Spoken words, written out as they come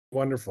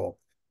Wonderful.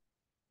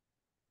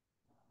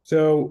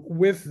 So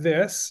with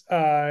this,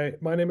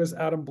 my name is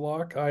Adam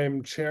Block. I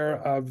am chair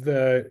of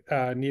the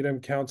Needham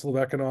Council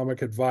of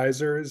Economic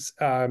Advisors,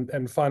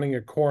 and finding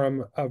a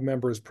quorum of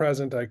members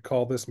present, I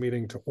call this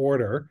meeting to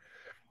order.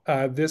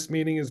 This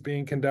meeting is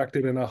being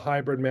conducted in a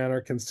hybrid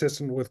manner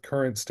consistent with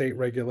current state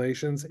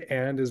regulations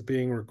and is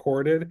being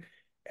recorded.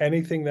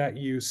 Anything that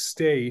you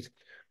state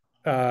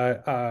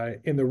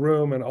in the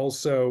room and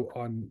also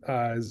on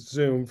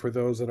Zoom for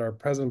those that are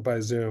present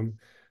by Zoom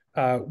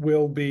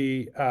will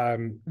be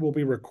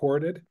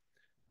recorded.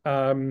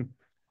 Um,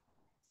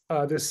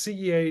 the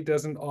CEA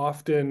doesn't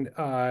often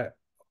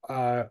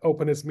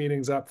open its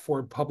meetings up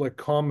for public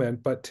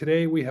comment, but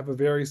today we have a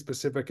very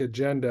specific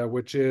agenda,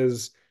 which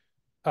is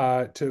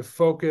to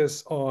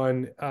focus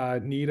on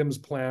Needham's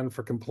plan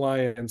for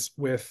compliance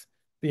with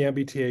the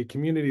MBTA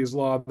communities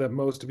law that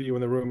most of you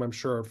in the room, I'm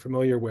sure, are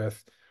familiar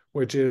with,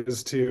 which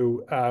is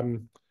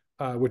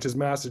which is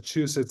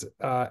Massachusetts'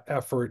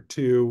 effort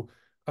to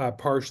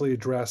partially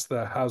address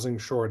the housing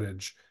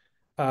shortage.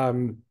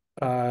 Um,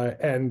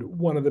 and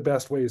one of the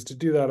best ways to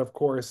do that, of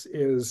course,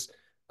 is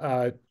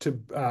to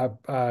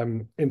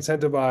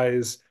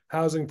incentivize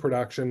housing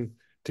production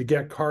to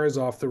get cars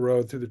off the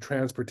road through the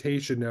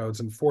transportation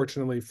nodes. And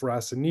fortunately for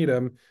us in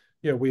Needham,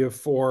 we have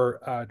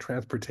 4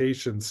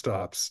 transportation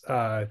stops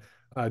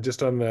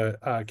just on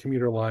the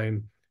commuter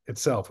line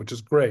itself, which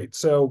is great.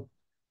 So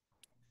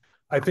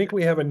I think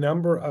we have a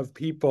number of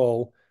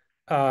people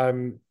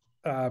um,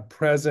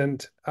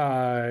 present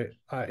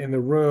in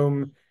the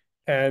room,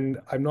 and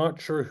I'm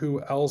not sure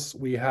who else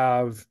we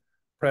have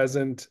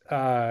present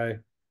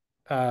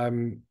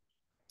um,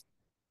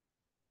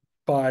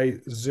 by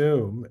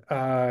Zoom.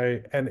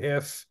 Um,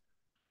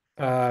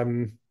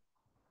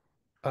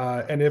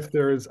 and if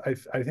there's,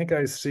 I think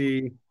I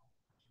see,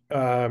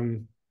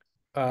 um,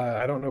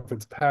 I don't know if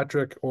it's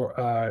Patrick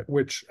or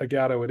which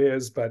Agato it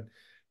is, but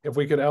if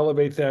we could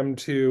elevate them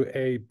to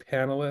a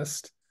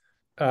panelist,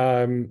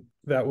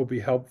 that will be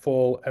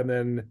helpful. And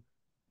then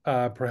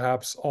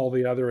perhaps all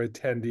the other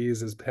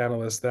attendees as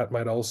panelists, that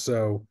might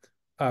also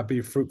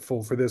be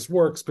fruitful for this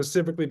work,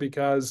 specifically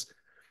because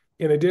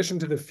in addition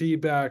to the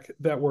feedback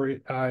that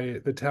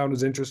the town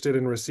is interested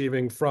in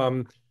receiving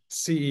from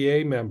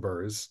CEA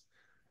members,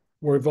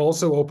 we've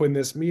also opened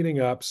this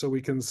meeting up so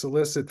we can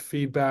solicit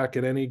feedback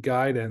and any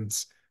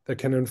guidance that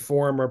can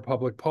inform our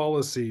public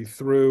policy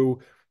through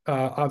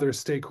other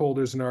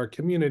stakeholders in our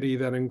community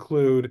that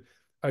include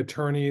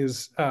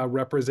attorneys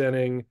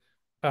representing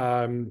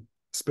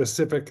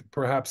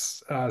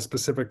perhaps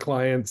specific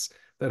clients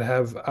that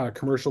have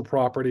commercial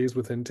properties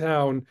within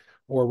town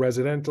or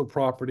residential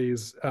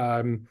properties,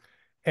 and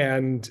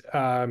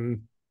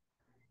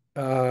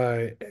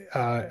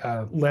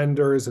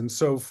lenders and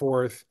so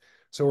forth.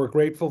 So we're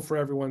grateful for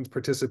everyone's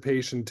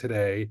participation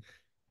today.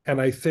 And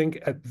I think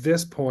at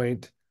this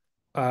point,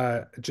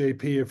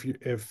 JP,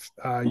 if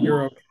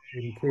you're okay,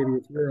 and Katie,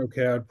 if you're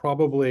okay, I'd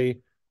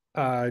probably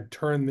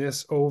turn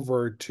this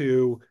over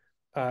to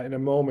in a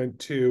moment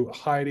to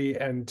Heidi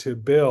and to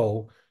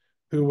Bill,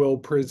 who will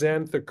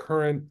present the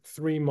current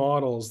 3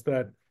 models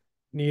that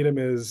Needham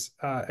is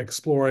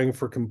exploring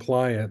for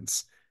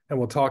compliance, and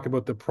we'll talk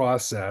about the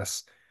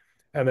process.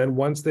 And then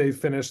once they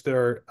finish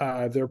their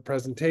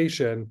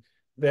presentation,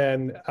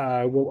 then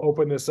we'll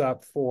open this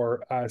up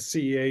for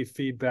CEA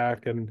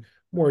feedback and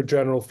more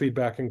general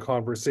feedback and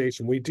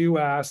conversation. We do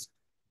ask,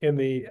 in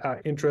the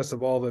interest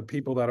of all the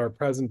people that are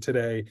present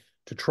today,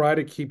 to try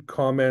to keep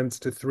comments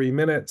to 3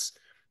 minutes.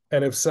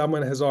 And if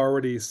someone has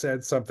already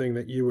said something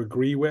that you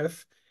agree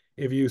with,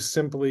 if you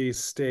simply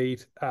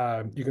state,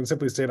 you can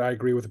simply state, I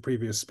agree with the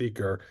previous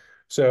speaker.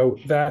 So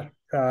that,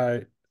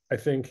 I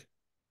think,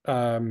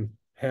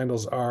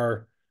 handles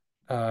our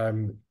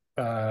um,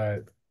 uh,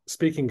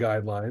 speaking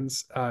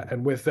guidelines.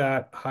 And with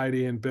that,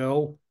 Heidi and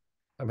Bill,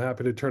 I'm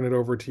happy to turn it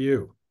over to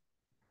you.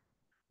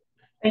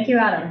 Thank you,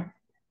 Adam.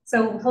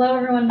 So hello,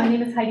 everyone. My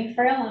name is Heidi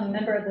Frail. I'm a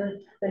member of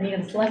the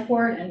Needham Select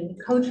Board and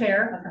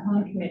co-chair of the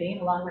Home Committee,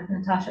 along with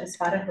Natasha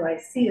Espada, who I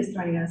see is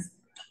joining us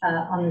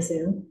on the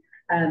Zoom,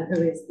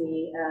 who is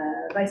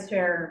the vice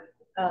chair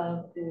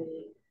of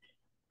the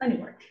planning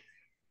board.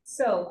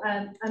 So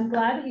I'm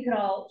glad that you could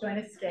all join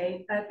us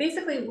today.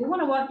 Basically, we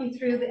want to walk you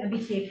through the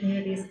MBTA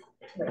communities.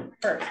 Wait,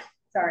 first,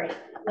 sorry.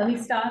 Let me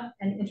stop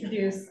and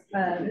introduce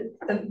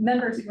the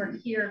members who are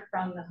here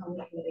from the Home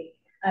Committee.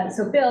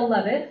 So Bill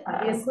Lovett,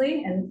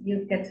 obviously, and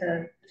you get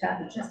to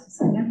chat in just a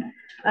second.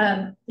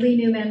 Lee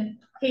Newman,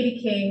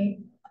 Katie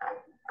King,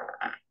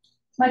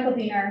 Michael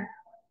Diener,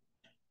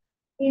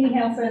 Amy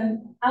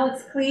Halson,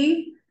 Alex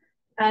Klee,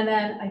 and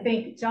then I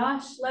think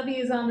Josh Levy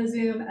is on the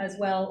Zoom, as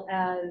well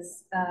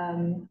as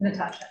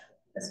Natasha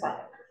as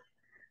well.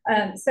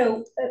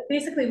 So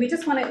basically, we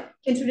just want to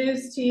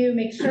introduce to you,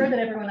 make sure that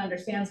everyone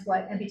understands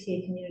what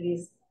MBTA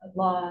communities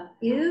law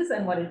is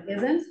and what it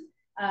isn't.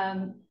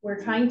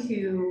 We're trying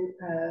to,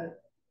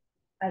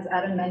 as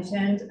Adam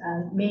mentioned,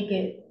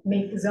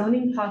 make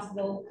zoning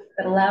possible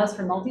that allows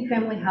for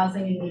multifamily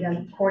housing in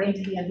Needham according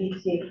to the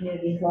MBTA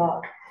communities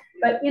law.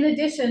 But in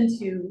addition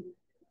to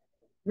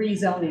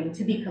rezoning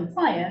to be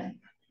compliant,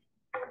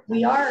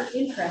 we are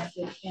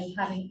interested in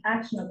having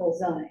actionable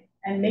zoning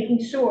and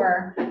making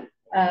sure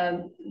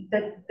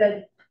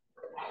that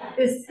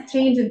this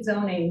change in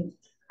zoning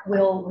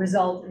will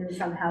result in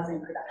some housing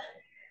production.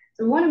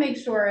 So we want to make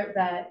sure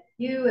that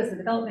you as the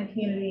development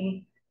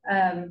community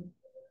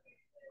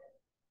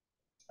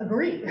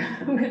agree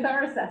with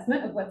our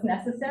assessment of what's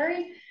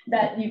necessary,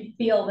 that you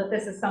feel that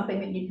this is something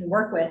that you can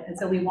work with. And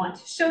so we want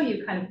to show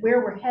you kind of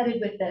where we're headed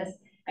with this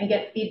and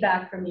get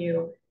feedback from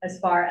you as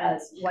far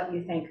as what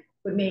you think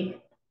would make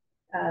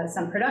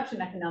some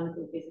production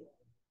economically feasible.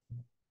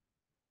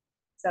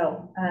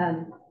 So,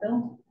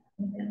 Bill,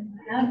 anything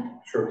to add?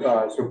 Sure.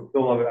 So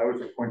Bill Lovett, I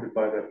was appointed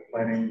by the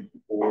planning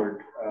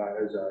board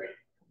as the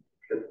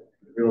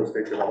real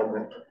estate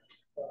development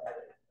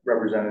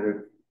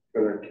representative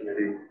for the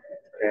committee.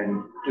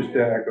 And just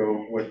to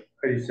echo what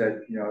Heidi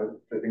said, you know,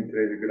 I think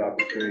today's a good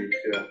opportunity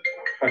to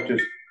not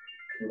just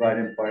provide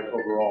insight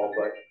overall,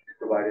 but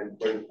provide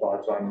input and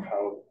thoughts on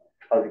how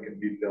they can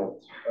be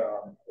built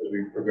as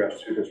we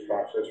progress through this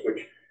process,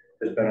 which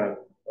has been a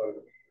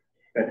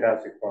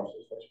fantastic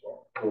process thus far.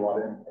 A lot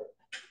of input.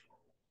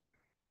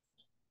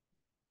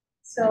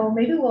 So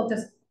maybe we'll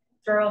just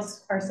throw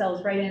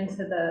ourselves right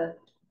into the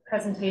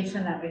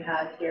presentation that we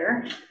have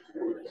here.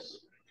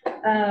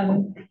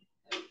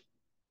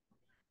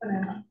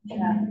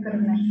 Yeah, go to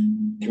the next.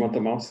 Do you want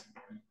the mouse?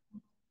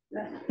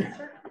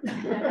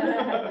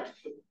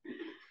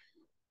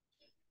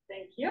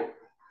 Thank you.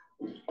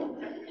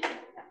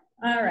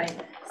 All right,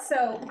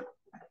 so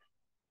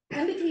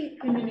MBTA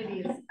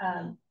Communities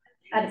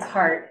at its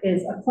heart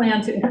is a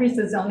plan to increase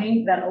the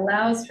zoning that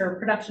allows for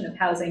production of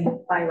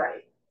housing by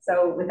right.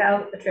 So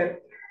without a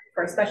trip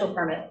for a special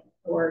permit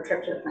or a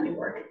trip to the planning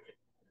board.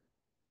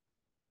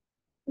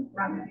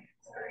 Wrong way,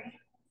 sorry.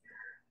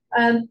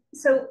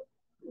 So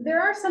there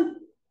are some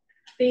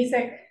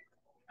basic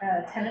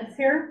tenets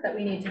here that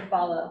we need to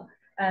follow.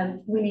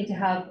 We need to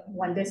have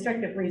one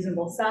district of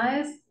reasonable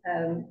size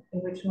in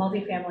which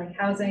multifamily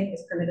housing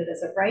is permitted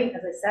as a right.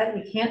 As I said,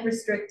 we can't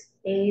restrict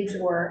age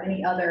or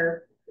any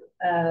other,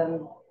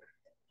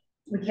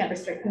 we can't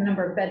restrict the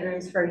number of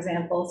bedrooms, for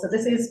example. So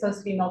this is supposed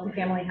to be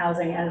multifamily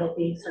housing and it'll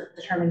be sort of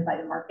determined by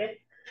the market.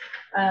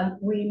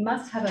 We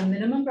must have a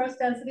minimum gross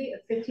density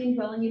of 15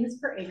 dwelling units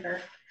per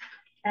acre.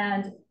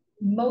 And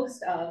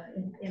most of,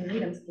 in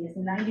Needham's case,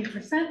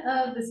 90%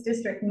 of this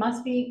district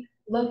must be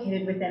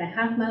located within a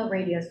half-mile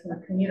radius from a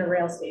commuter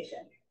rail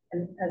station.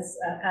 And as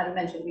Adam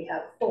mentioned, we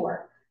have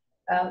 4.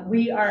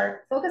 We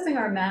are focusing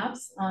our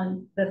maps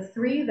on the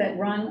 3 that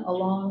run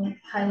along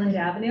Highland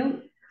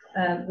Avenue.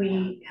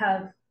 We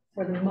have,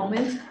 for the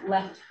moment,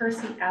 left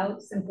Hersey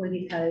out simply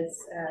because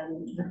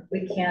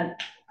we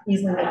can't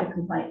easily make a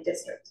compliant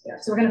district here.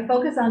 So we're going to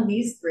focus on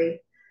these 3.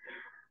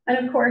 And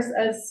of course,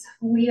 as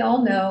we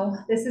all know,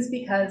 this is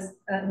because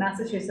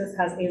Massachusetts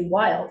has a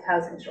wild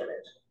housing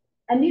shortage.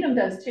 And Needham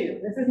does too.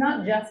 This is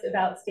not just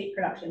about state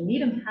production.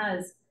 Needham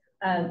has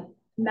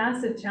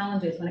massive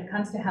challenges when it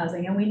comes to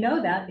housing. And we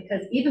know that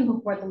because even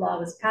before the law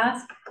was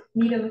passed,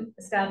 Needham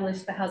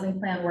established the Housing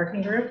Plan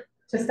Working Group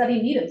to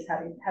study Needham's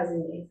housing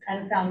needs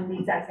and found the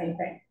exact same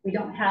thing. We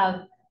don't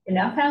have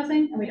enough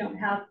housing and we don't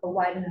have a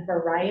wide enough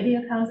variety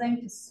of housing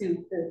to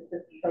suit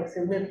the folks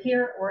who live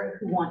here or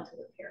who want to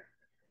live here.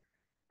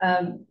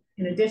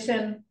 In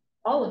addition,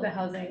 all of the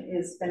housing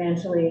is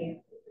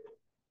financially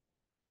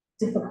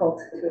difficult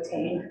to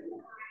attain,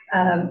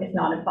 if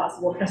not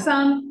impossible for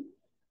some.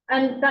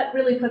 And that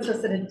really puts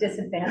us at a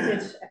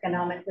disadvantage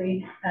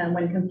economically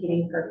when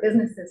competing for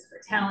businesses,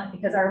 for talent,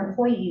 because our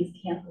employees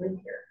can't live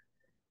here.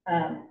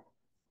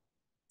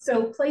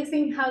 So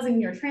placing housing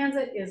near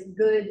transit is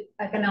good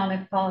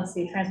economic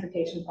policy,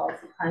 transportation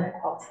policy, climate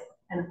policy,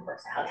 and of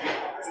course, housing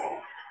policy.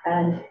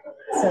 And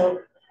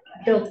so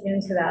built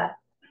into that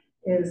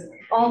is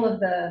all of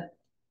the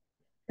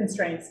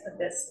constraints of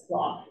this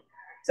law.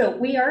 So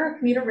we are a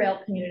commuter rail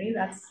community,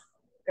 that's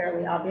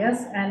fairly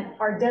obvious, and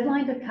our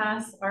deadline to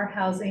pass our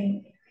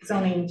housing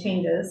zoning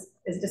changes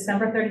is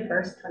December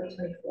 31st,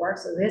 2024,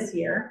 so this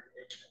year.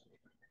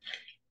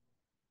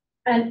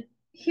 And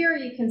here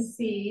you can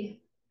see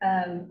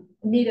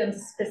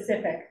Needham's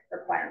specific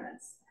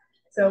requirements.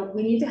 So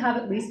we need to have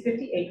at least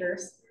 50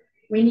 acres.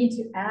 We need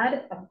to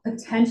add a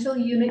potential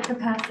unit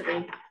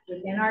capacity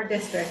within our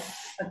district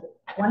of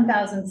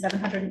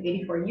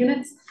 1,784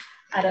 units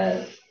at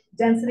a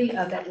density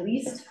of at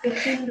least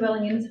 15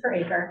 dwelling units per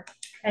acre.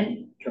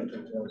 And jump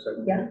into one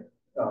second. Yeah.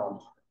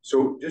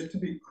 So just to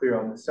be clear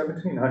on the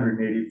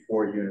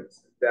 1,784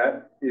 units,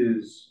 that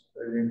is,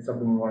 I think,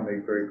 something we want to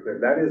make very clear.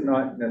 That does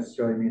not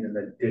necessarily mean an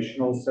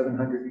additional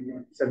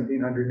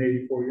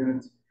 1,784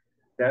 units.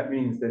 That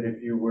means that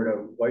if you were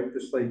to wipe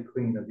the slate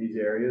clean of these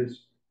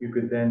areas, you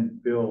could then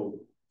build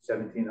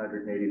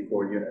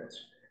 1,784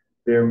 units.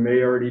 There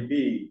may already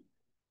be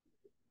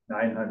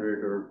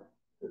 900 or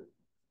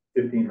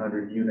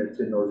 1,500 units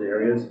in those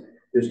areas.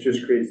 This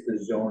just creates the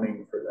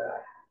zoning for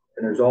that.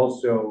 And there's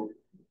also,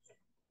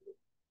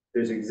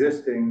 there's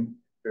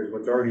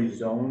what's already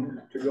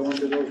zoned to go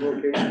into those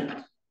locations.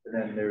 And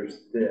then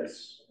there's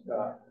this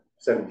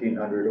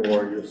 1,700,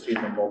 or you'll see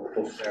in the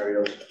multiple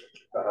scenarios,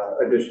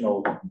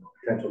 additional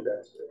potential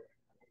density.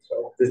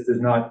 So this does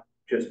not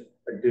just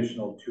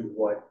additional to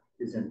what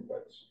is in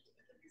place.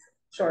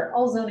 Sure,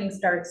 all zoning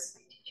starts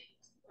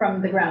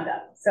from the ground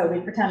up. So we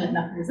pretend that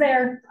nothing is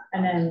there,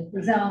 and then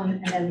we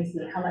zone, and then we see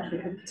how much we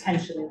could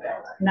potentially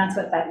build. And that's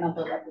what that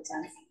number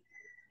represents.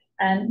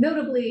 And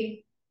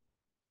notably,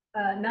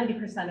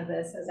 90% of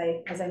this,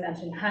 as I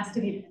mentioned, has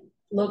to be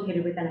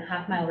located within a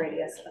half-mile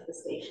radius of the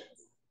stations.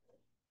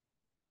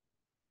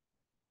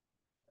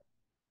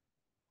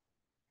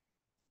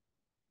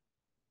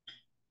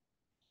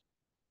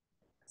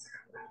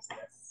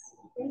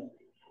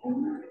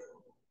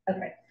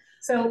 Okay,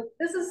 so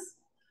this is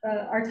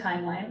our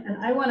timeline, and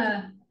I want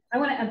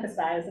to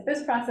emphasize that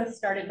this process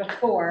started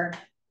before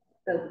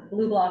the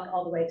blue block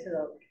all the way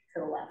to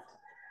the left,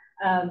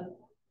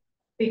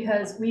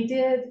 because we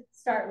did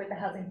start with the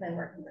housing plan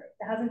working group.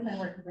 The housing plan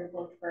working group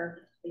worked for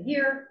a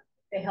year.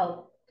 They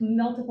held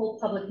multiple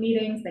public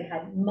meetings. They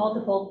had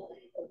multiple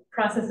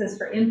processes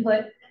for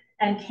input,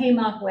 and came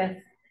up with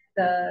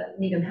the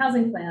Needham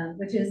housing plan,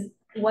 which is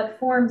what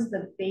forms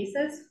the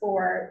basis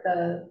for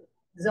the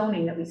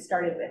zoning that we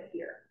started with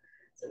here.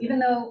 So even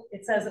though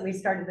it says that we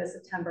started this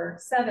September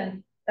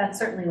 7th, that's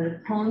certainly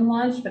when Home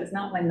launched, but it's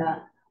not when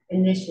the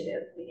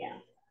initiative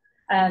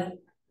began.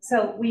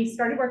 So we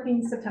started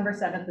working September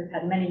 7th. We've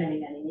had many, many,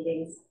 many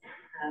meetings.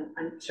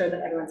 I'm sure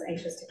that everyone's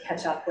anxious to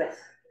catch up with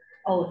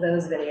all of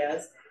those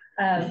videos.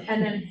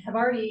 And then have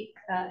already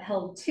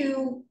held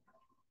 2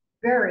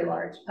 very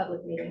large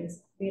public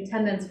meetings. The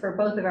attendance for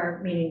both of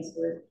our meetings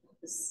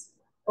was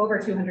over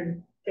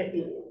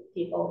 250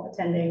 people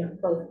attending,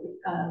 both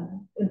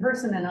in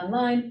person and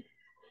online.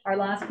 Our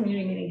last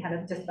community meeting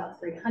had just about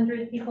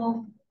 300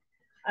 people.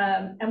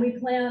 And we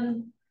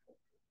plan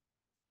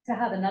to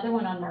have another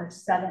one on March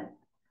 7th.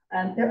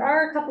 There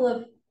are a couple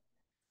of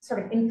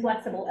sort of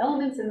inflexible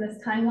elements in this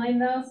timeline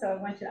though, so I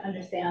want you to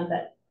understand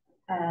that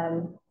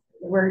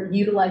we're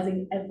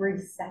utilizing every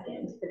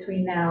second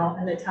between now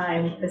and the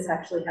time this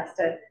actually has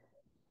to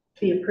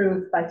be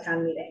approved by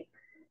town meeting.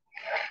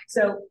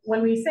 So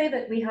when we say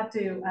that we have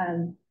to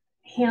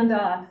hand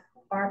off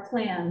our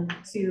plan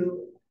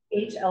to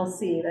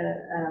HLC,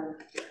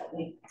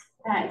 the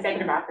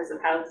Executive Office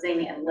of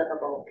Housing and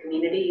Livable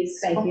Communities.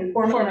 Thank you,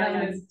 formerly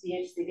known as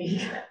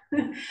DHCD.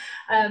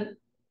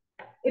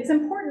 It's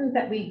important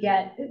that we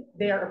get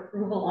their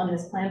approval on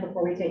this plan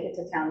before we take it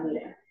to town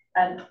meeting.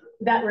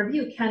 That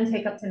review can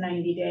take up to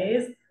 90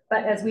 days,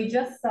 but as we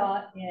just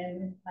saw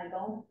in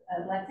Michael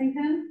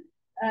Lexington,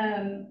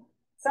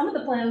 some of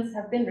the plans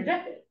have been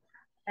rejected.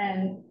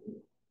 And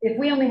if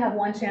we only have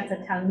one chance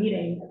at town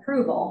meeting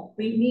approval,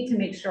 we need to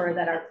make sure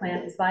that our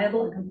plan is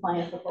viable and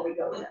compliant before we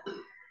go to them.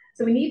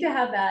 So we need to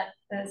have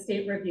that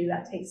state review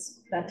that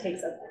takes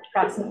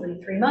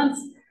approximately 3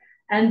 months.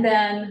 And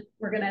then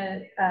we're going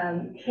to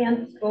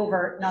hand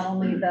over not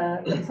only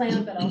the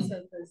plan, but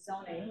also the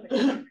zoning, which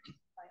is by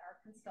our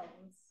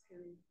consultants who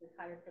we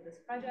hired for this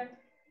project,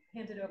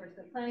 hand it over to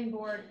the planning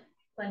board.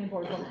 Planning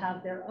board will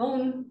have their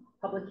own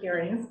public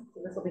hearings.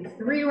 So this will be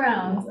 3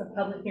 rounds of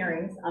public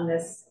hearings on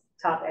this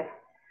topic.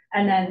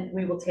 And then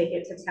we will take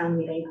it to town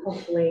meeting,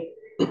 hopefully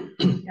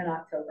in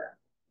October.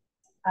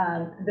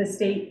 The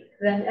state,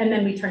 and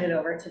then we turn it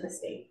over to the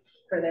state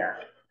for their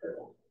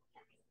approval.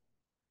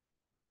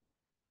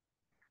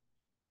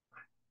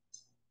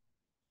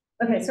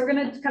 Okay, so we're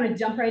going to kind of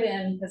jump right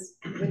in because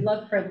we'd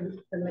love for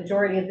the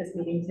majority of this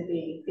meeting to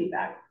be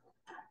feedback.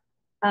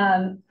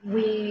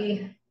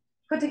 We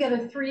put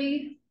together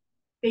 3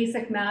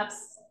 basic maps: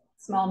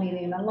 small,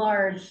 medium, and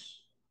large,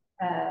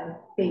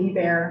 baby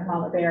bear,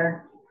 mama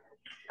bear,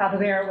 papa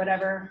bear,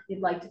 whatever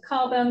you'd like to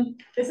call them.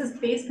 This is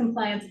base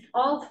compliance.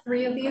 All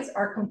 3 of these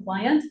are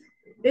compliant.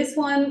 This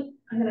one,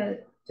 I'm going to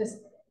just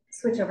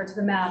switch over to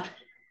the map.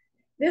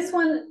 This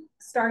one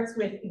starts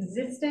with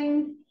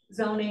existing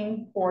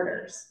zoning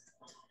borders,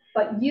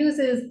 but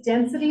uses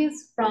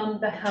densities from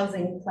the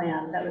housing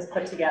plan that was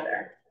put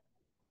together.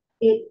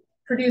 It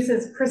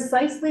produces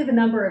precisely the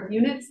number of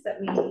units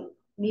that we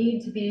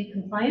need to be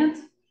compliant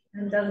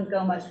and doesn't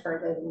go much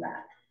further than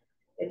that.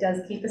 It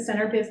does keep the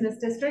center business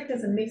district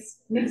as a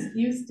mixed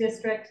use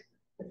district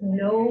with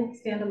no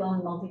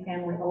standalone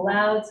multifamily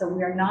allowed, so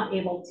we are not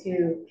able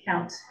to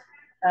count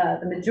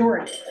the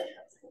majority of it.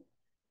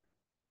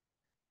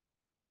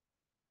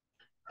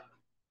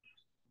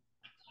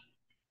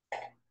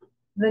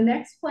 The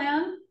next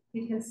plan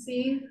you can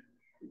see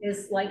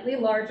is slightly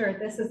larger.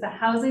 This is the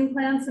housing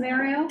plan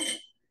scenario.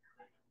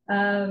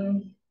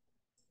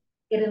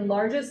 It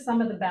enlarges some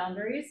of the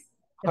boundaries.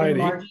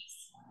 Heidi,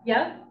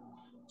 yeah.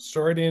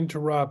 Sorry to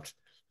interrupt.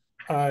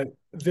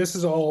 This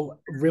is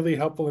all really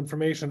helpful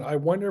information. I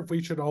wonder if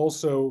we should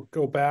also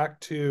go back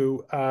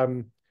to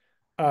the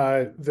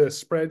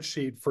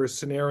spreadsheet for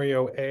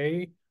scenario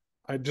A.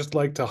 I'd just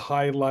like to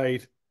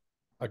highlight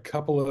a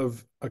couple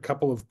of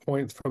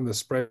points from the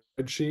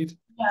spreadsheet.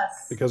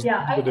 Yes. Because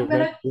yeah,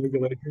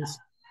 regulations.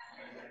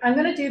 I'm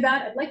going to do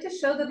that. I'd like to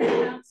show the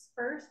maps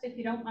first, if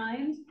you don't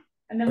mind,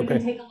 and then we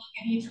can take a look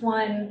at each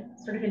one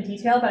sort of in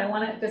detail. But I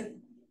want to just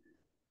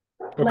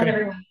let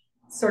everyone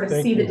sort of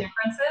see the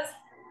differences.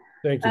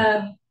 Thank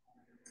you.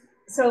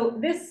 So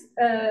this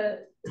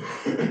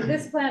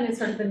this plan is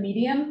sort of the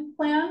medium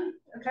plan.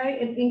 Okay,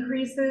 it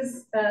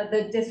increases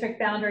the district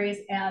boundaries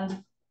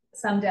and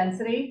some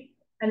density,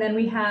 and then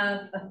we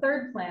have a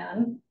third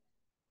plan,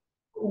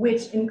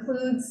 which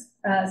includes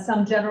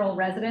some general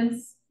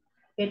residence.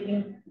 It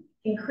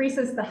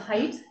increases the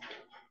height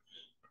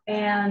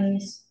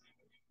and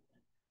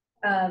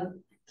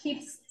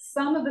keeps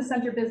some of the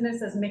center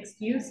business as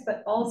mixed use,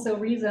 but also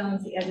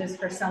rezones the edges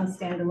for some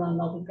standalone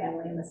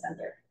multifamily in the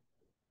center.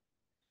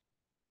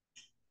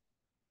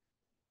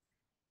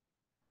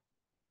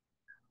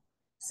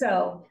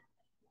 So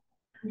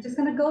I'm just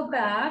going to go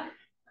back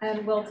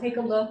and we'll take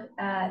a look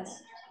at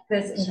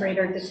this in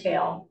greater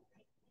detail.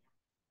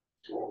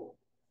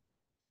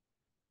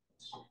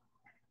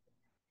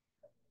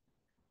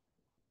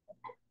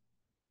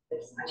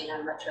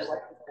 I'm not sure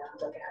what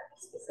to look at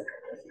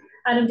specifically.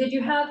 Adam, did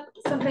you have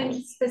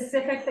something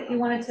specific that you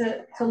wanted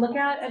to look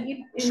at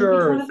in Sure.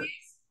 each one of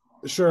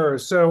these? Sure.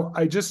 So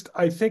I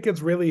think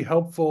it's really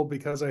helpful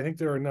because I think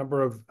there are a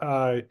number of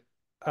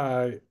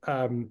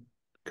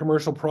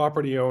commercial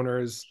property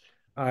owners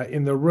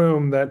in the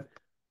room that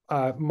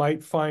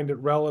might find it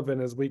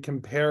relevant as we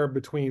compare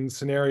between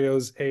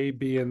scenarios A,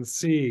 B, and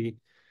C.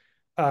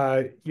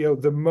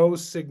 The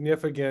most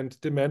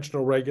significant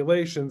dimensional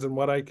regulations, and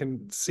what I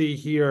can see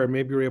here, and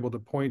maybe you're able to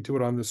point to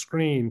it on the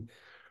screen.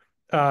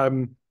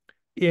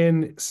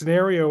 In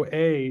scenario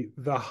A,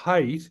 the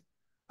height,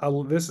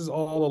 this is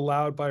all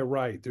allowed by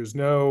right. There's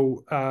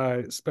no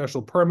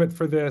special permit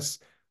for this.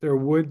 There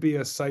would be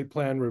a site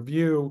plan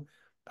review,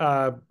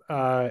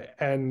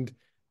 and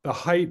the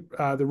height,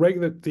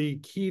 the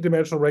key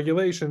dimensional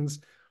regulations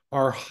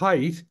are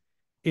height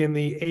in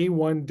the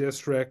A1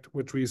 district,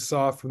 which we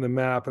saw from the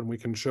map, and we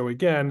can show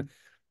again,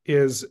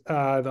 is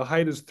the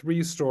height is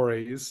 3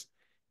 stories.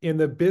 In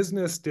the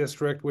business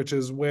district, which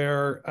is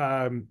where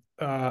I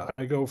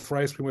go for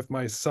ice cream with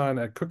my son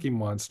at Cookie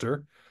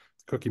Monster,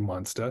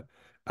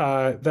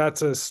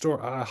 that's a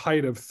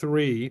height of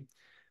 3.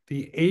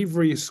 The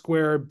Avery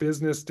Square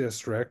Business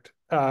District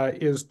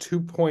is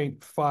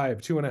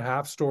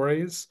 2.5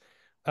 stories.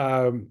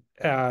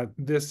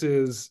 This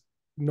is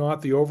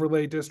not the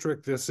overlay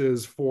district. This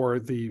is for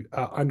the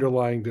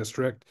underlying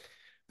district.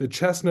 The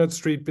Chestnut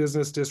Street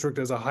Business District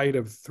has a height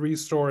of 3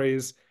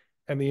 stories,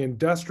 and the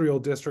industrial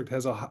district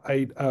has a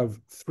height of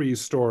 3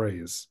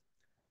 stories.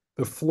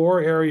 The floor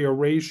area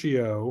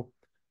ratio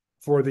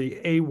for the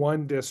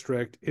A1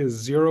 district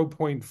is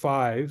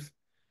 0.5.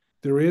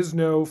 There is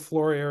no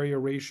floor area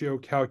ratio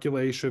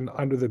calculation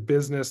under the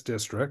business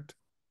district.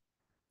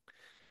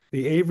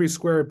 The Avery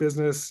Square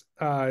Business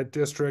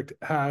District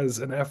has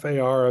an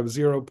FAR of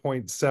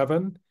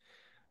 0.7.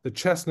 The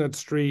Chestnut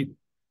Street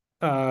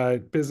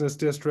Business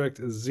District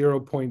is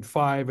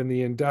 0.5, and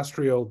the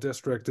Industrial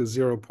District is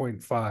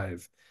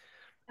 0.5.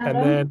 And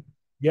then,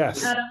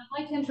 yes. Adam,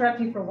 I'd like to interrupt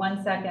you for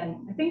 1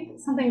 second. I think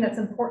something that's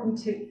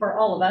important for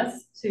all of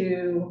us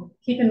to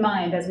keep in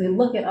mind as we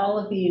look at all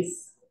of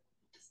these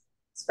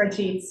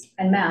spreadsheets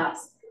and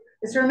maps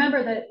is to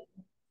remember that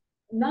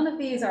none of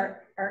these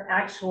are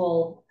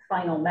actual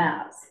final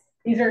maps.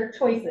 These are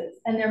choices,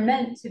 and they're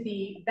meant to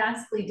be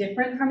vastly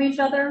different from each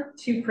other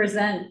to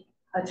present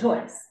a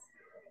choice.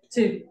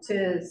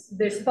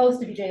 There's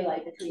supposed to be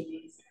daylight between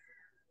these.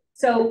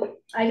 So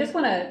I just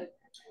want to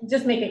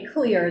make it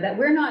clear that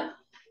we're not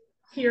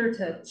here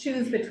to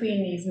choose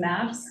between these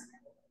maps,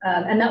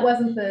 and that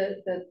wasn't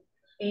the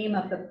aim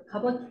of the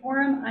public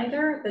forum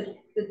either.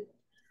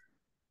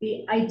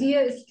 The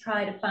idea is to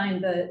try to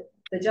find the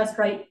just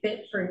right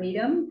fit for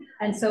Needham.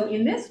 And so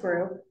in this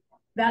group,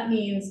 that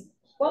means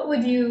what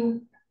would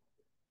you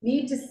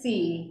need to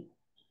see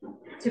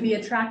to be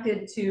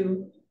attracted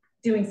to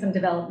doing some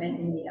development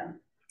in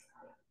Needham?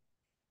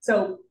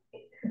 So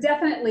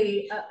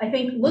definitely, I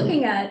think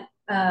looking at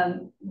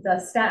the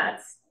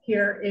stats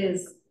here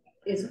is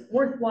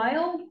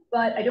worthwhile,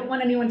 but I don't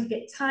want anyone to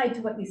get tied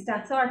to what these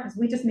stats are because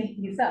we just make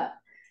these up.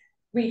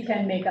 We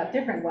can make up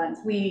different ones.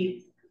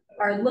 We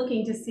are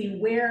looking to see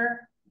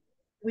where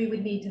we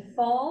would need to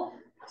fall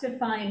to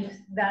find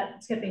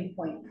that tipping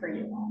point for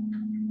you all.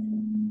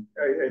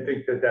 I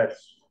think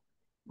that's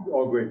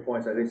all great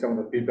points. I think some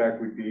of the feedback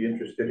we'd be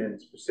interested in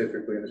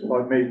specifically, and this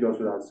maybe goes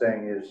without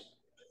saying, is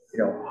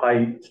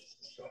height,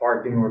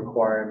 parking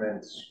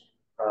requirements.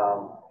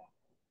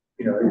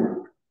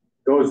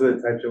 Those are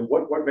the types of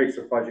what makes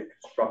a project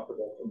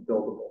constructible and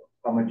buildable.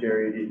 How much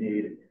area do you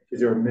need? Is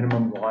there a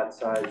minimum lot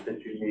size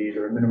that you need,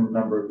 or a minimum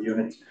number of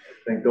units?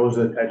 I think those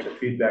are the types of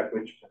feedback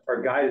which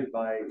are guided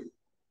by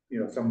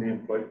some of the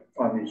input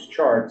on these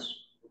charts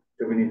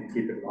that we need to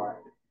keep in mind,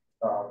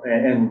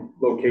 and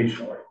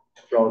locationally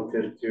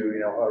relative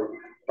to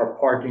our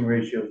parking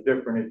ratio is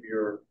different if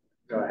you're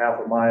half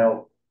a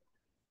mile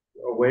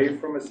away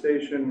from a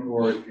station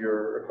or if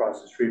you're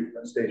across the street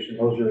from a station.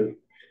 Those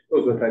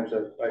are the types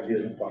of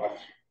ideas and thoughts.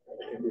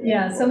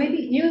 Yeah, so maybe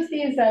use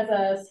these as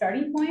a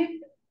starting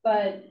point,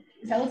 but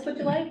tell us what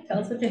you like, tell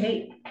us what you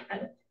hate.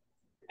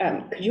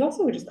 Could you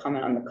also just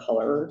comment on the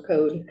color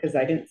code? Because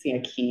I didn't see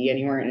a key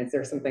anywhere, and is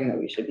there something that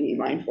we should be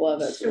mindful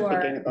of as we're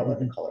thinking about what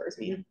the colors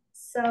mean?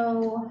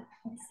 So,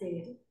 let's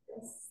see.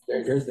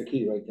 There's the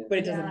key right there. But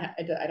it doesn't have,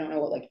 I don't know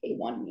what like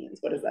A1 means.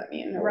 What does that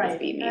mean? Or what does Right.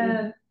 B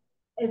mean?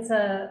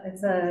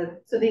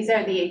 So these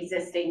are the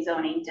existing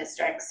zoning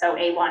districts. So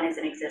A1 is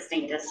an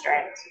existing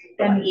district.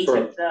 And And each for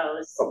of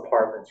those,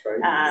 Apartments, right?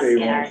 yeah,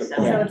 A1 is so-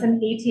 So apartment. it's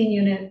an 18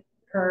 unit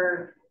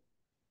per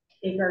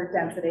acre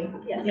density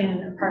Yes.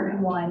 in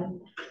apartment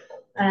 1.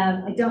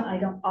 I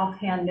don't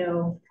offhand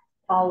know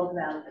all of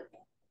them.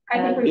 I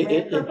think we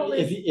ran purple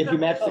If you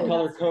match the Oh,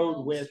 color that's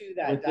code with to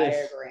that with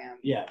this, diagram,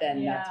 yeah.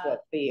 then that's Yeah.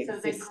 what the So the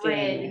existing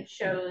grid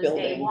shows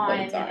building A1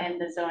 codes are. and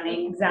the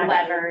zoning Exactly.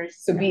 levers.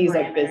 So B is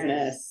like parameters,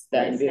 business,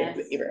 then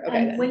business. okay. And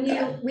Then, when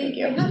thank we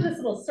have this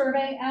little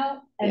survey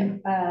out,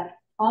 and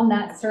on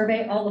that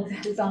survey, all of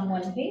that is on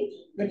one page,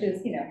 which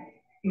is,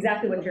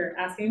 exactly what you're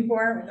asking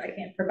for, which I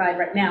can't provide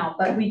right now,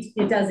 but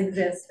it does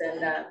exist,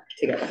 and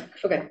together.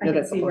 Okay, I no, can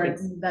that's see helpful. where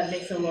Thanks. that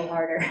makes it a little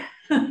harder.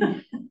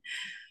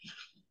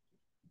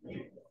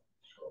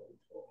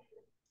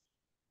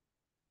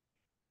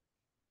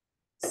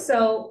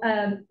 So,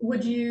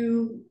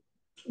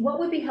 what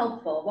would be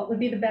helpful? What would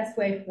be the best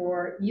way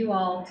for you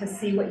all to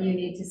see what you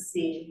need to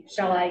see?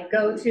 Shall I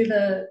go to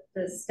the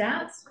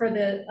stats for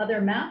the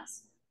other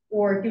maps?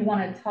 Or do you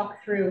want to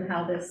talk through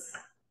how this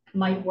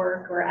might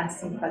work or ask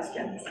some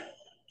questions?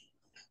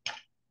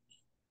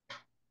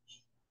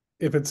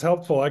 If it's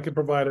helpful, I could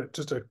provide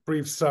just a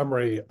brief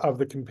summary of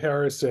the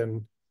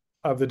comparison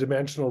of the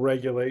dimensional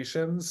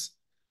regulations,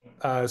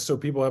 so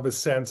people have a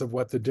sense of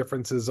what the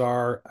differences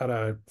are at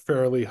a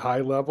fairly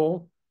high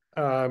level.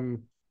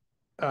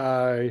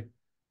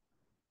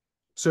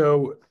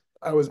 So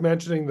I was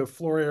mentioning the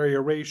floor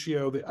area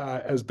ratio,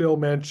 as Bill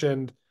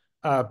mentioned,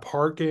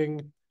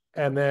 parking,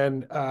 and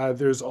then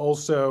there's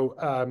also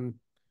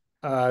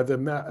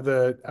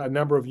the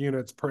number of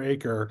units per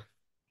acre.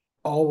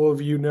 All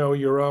of you know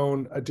your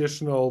own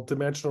additional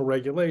dimensional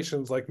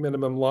regulations like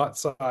minimum lot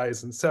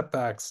size and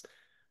setbacks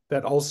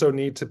that also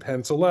need to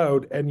pencil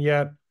out. And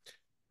yet,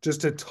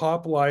 just to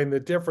top line the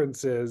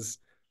differences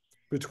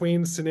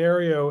between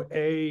scenario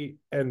A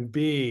and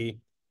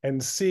B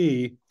and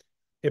C,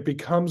 it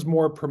becomes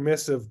more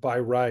permissive by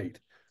right.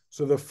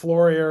 So the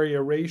floor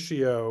area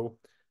ratio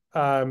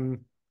in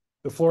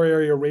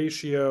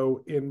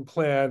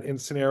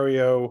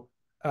scenario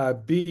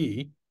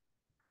B,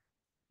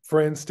 for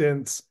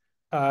instance,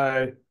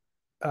 has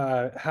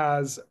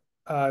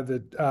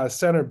the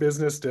center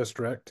business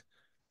district,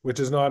 which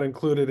is not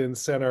included in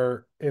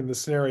the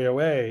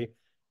scenario A,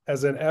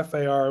 as an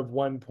FAR of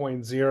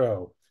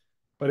 1.0.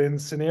 But in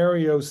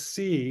scenario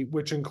C,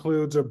 which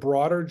includes a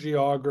broader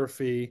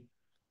geography,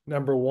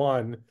 number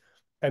one,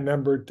 and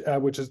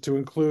which is to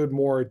include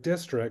more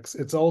districts,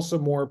 it's also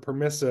more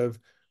permissive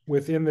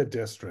within the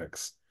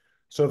districts.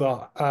 So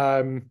the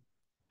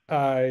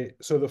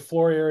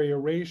floor area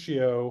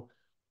ratio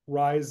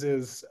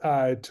rises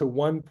to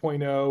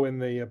 1.0 in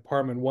the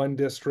apartment 1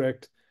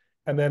 district,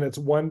 and then it's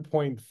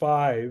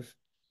 1.5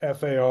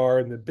 FAR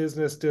in the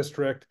business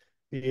district,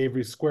 the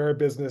Avery Square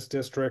business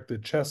district, the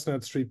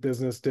Chestnut Street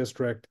business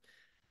district,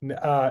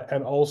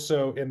 and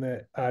also in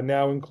the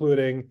now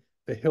including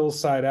the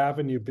Hillside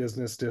Avenue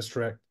business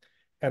district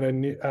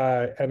and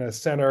a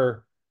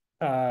center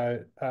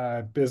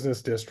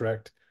business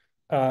district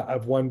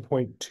of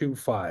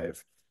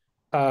 1.25.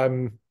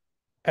 And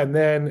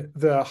then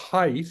the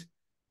height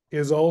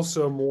is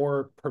also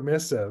more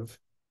permissive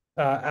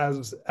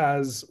as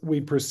we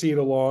proceed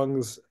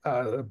along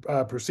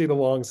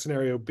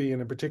scenario B,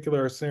 and in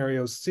particular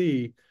scenario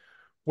C,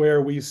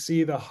 where we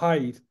see the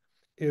height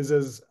is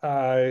it's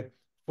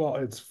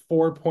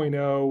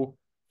 4.0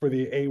 for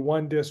the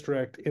A1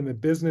 district. In the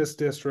business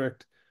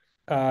district,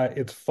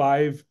 it's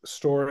 5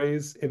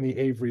 stories. In the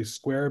Avery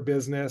Square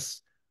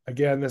business,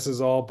 again, this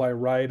is all by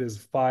right, is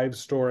 5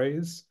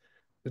 stories.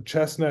 The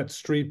Chestnut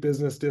Street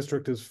business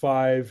district is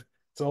 5.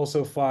 It's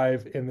also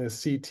 5 in the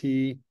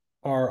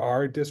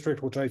CTRR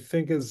district, which I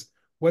think is,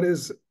 what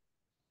is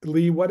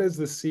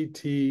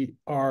the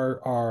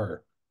CTRR?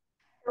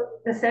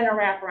 The center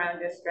wraparound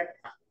district.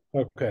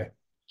 Okay,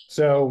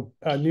 so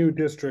a new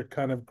district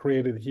kind of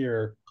created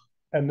here.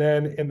 And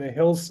then in the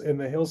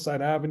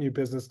Hillside Avenue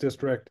business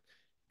district,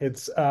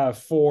 it's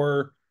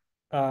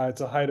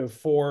it's a height of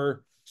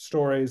 4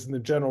 stories. In the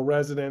general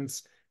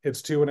residence,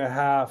 it's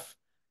 2.5.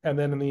 And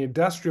then in the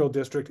industrial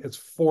district, it's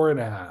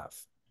 4.5.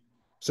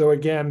 So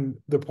again,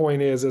 the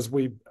point is, as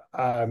we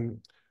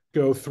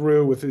go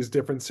through with these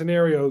different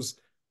scenarios,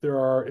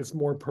 it's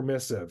more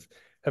permissive.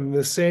 And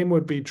the same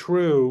would be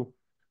true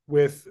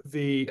with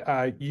the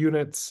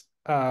units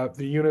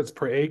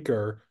per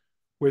acre,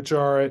 which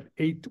are at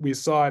 8, we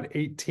saw at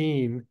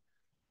 18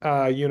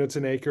 units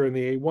an acre in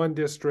the A1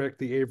 district,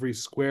 the Avery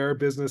Square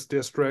business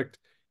district,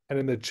 and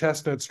in the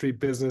Chestnut Street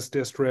business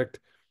district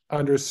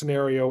under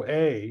scenario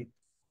A.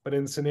 But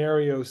in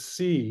scenario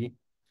C,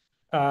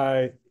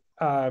 as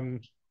an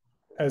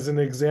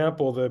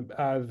example,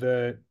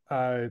 the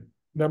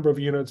number of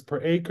units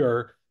per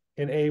acre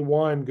in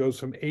A1 goes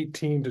from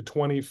 18 to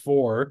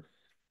 24.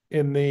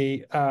 In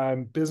the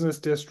business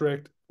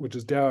district, which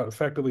is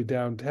effectively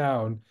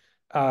downtown,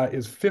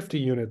 is 50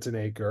 units an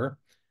acre.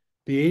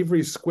 The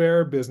Avery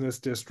Square business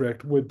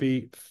district would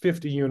be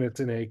 50 units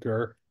an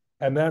acre,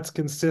 and that's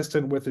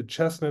consistent with the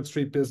Chestnut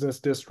Street business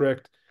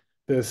district,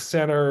 the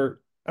center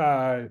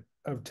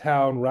of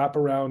town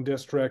wraparound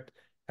district,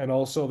 and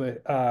also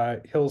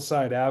the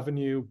Hillside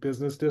Avenue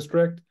business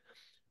district.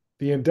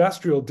 The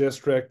industrial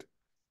district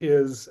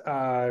is,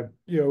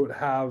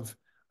 have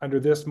under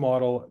this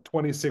model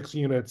 26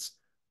 units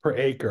per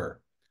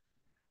acre.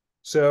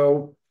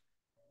 So,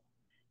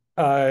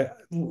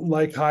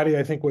 like Heidi,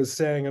 I think, was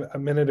saying a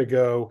minute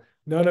ago,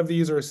 none of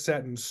these are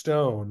set in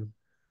stone.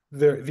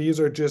 These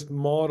are just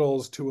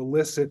models to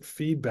elicit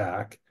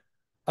feedback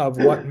of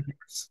what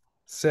makes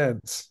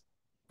sense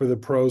for the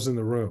pros in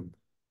the room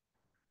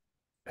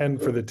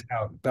and for the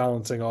town,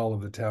 balancing all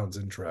of the town's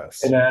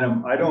interests. And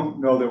Adam, I don't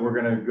know that we're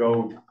gonna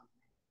go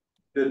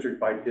district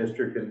by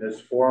district in this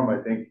forum.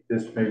 I think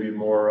this may be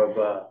more of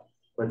a,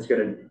 let's get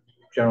a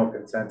general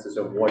consensus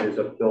of what is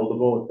a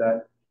buildable, if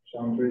that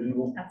sounds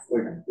reasonable.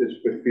 Absolutely. Like this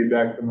with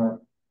feedback from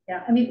the.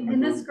 Yeah, I mean, in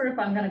this group,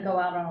 I'm gonna go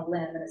out on a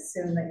limb and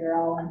assume that you're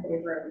all in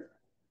favor of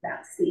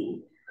that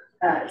C.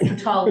 It's the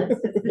tallest,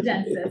 it's the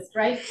densest,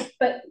 right?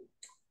 But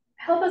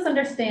help us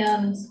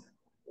understand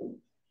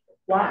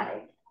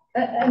why.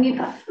 I mean,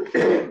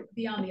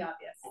 beyond the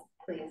obvious,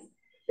 please.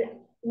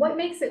 What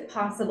makes it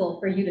possible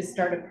for you to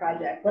start a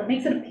project? What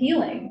makes it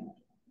appealing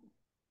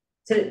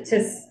to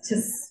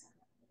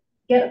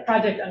get a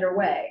project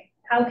underway?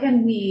 How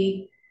can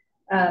we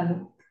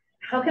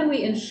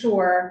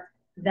ensure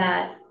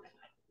that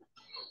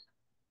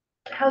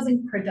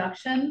housing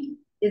production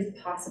is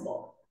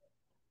possible?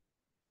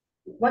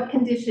 What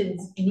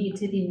conditions need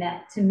to be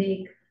met to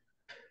make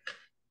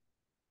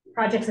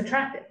projects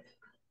attractive?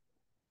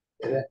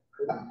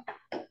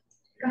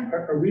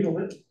 Are we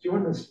do you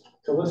want us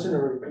to listen,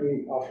 or can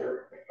we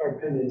offer our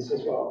opinions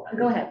as well?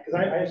 Go ahead. Because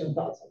I have some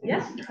thoughts on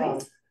this. Yeah,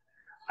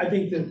 I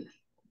think that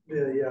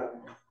the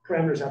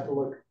parameters have to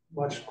look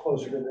much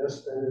closer to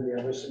this than in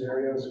the other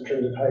scenarios in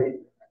terms of height,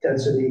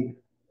 density,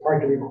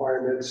 parking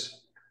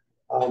requirements,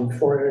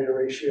 floor area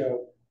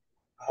ratio.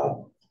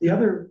 The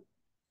other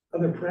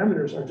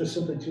parameters are just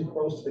simply too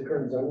close to the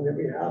current zoning that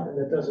we have, and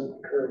that doesn't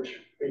encourage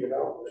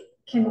redevelopment.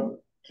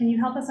 Can you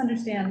help us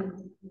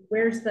understand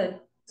where's the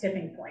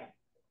tipping point?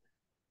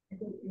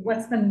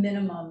 What's the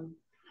minimum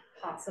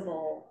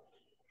possible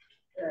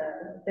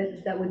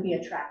that would be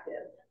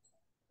attractive?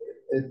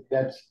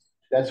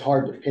 That's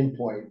hard to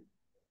pinpoint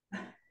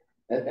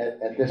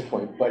at this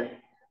point, but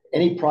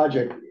any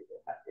project,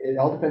 it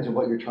all depends on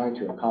what you're trying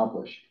to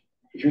accomplish.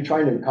 If you're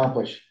trying to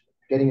accomplish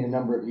getting a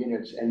number of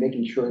units and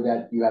making sure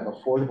that you have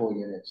affordable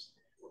units,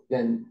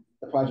 then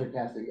the project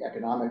has to be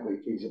economically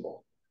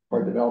feasible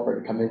for a developer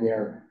to come in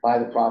there, buy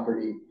the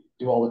property,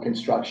 do all the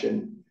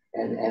construction,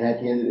 and at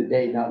the end of the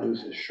day, not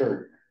lose his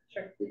shirt.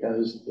 Sure.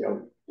 Because,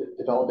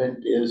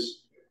 development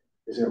is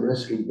a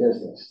risky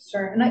business.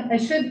 Sure, and I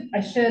should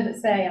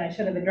say, and I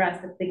should have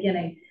addressed at the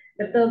beginning,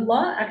 that the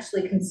law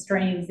actually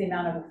constrains the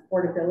amount of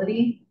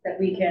affordability that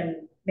we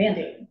can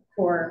mandate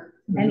for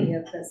any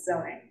of this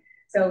zoning.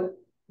 So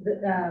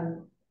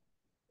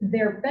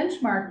their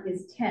benchmark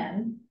is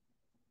 10.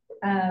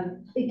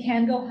 It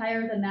can go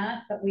higher than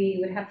that, but we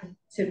would have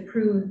to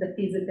prove the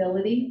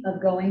feasibility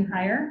of going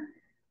higher.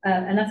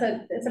 And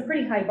it's a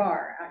pretty high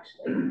bar,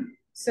 actually.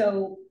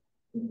 So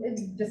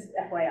it's just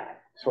FYI.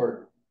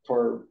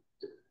 For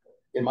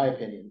in my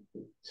opinion,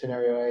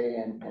 scenario A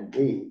and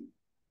B,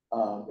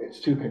 it's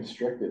too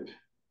constrictive.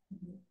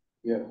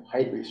 You have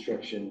height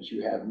restrictions,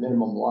 you have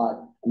minimum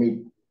lot. I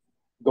mean,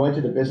 going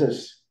to the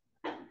business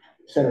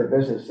center of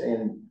business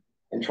and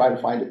try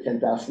to find a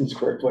 10,000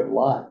 square foot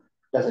lot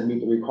doesn't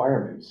meet the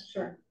requirements.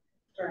 Sure.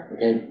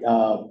 Okay.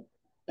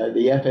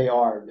 The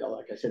FAR,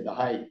 like I said, the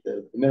height,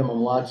 the minimum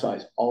lot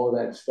size, all of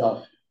that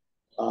stuff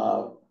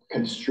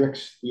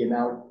constricts the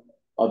amount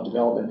of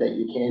development that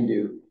you can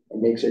do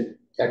and makes it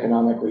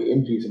economically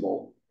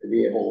infeasible to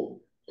be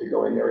able to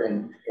go in there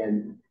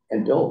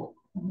and build.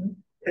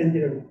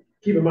 And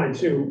keep in mind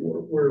too,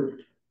 we're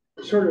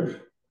sort of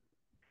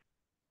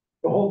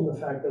beholden the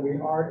fact that we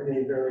are in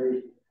a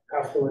very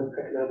affluent,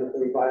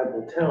 economically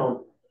viable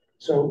town.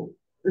 So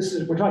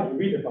we're talking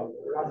redevelopment,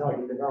 we're not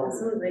talking development.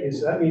 Absolutely.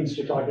 So that means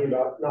you're talking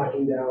about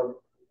knocking down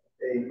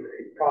a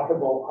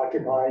profitable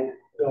occupied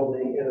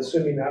building and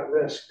assuming that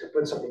risk to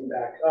put something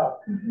back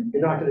up.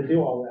 You're not going to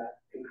do all that,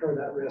 incur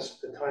that risk,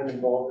 the time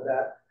involved with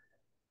that,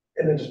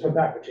 and then just put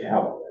back what you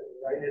have already,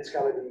 right? It's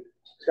got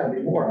to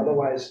be more.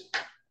 Otherwise,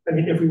 I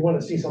mean, if we want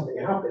to see something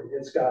happen,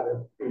 it's got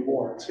to be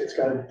more. It's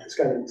got to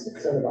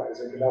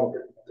incentivize a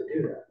developer to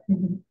do that.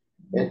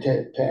 And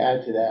to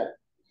add to that,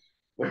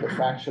 with the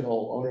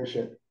fractional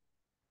ownership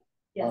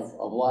of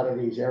a lot of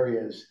these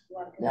areas,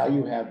 now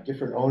you have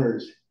different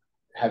owners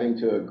having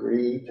to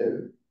agree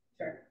to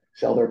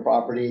sell their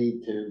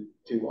property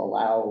to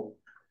allow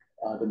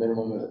the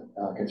minimum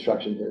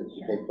construction to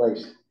take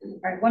place. All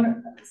right,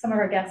 some of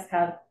our guests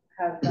have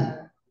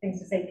things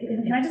to say.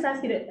 Can I just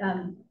ask you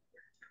to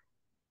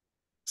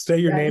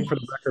State your name for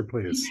the record,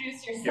 please.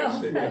 Introduce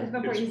yourself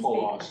before you It's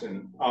Paul speak.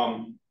 Austin.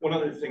 One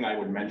other thing I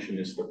would mention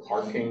is the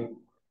parking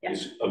Yeah.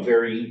 is a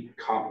very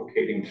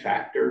complicating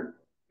factor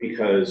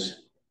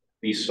because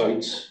these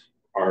sites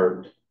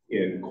are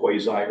in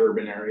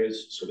quasi-urban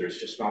areas, so there's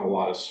just not a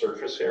lot of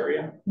surface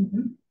area.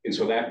 And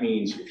so that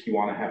means if you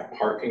want to have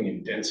parking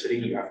and density,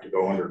 you have to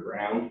go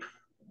underground,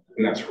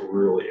 and that's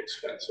really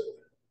expensive.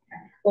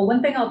 Well,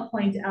 one thing I'll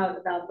point out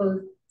about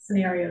both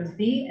scenarios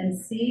B and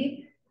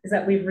C is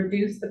that we've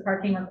reduced the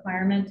parking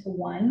requirement to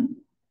 1.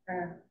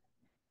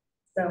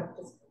 So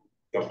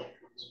just.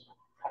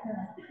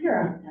 You're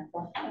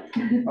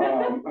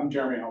on. I'm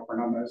Jeremy Halpern.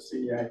 I'm a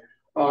CEA.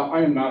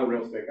 I am not a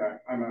real estate guy.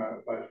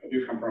 But I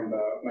do come from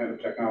the land of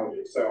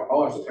technology. So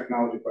I'll ask a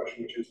technology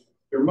question, which is,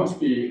 there must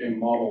be a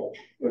model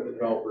that the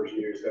developers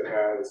use that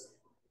has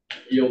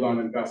yield on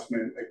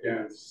investment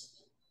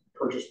against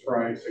purchase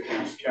price,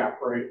 against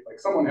cap rate. Like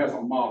someone has a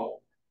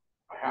model.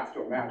 I have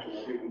to imagine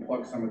that we can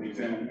plug some of these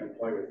in and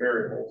play with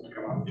variables and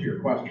come up to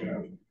your question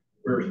of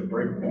where's the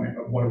break point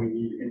of what do we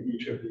need in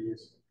each of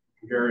these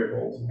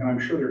variables. And I'm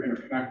sure they're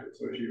interconnected.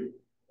 So as you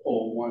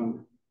pull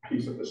one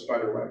piece of the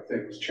spider web,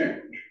 things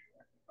change.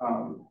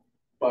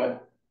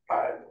 But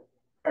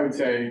I would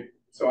say,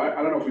 so I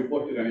don't know if we've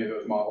looked at any of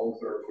those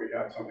models or if we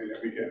have something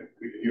that we can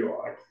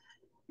utilize.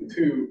 And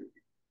 2,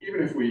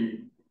 even if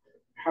we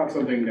have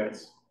something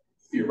that's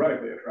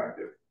theoretically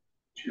attractive,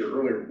 to your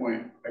earlier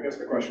point, I guess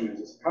the question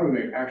is how do we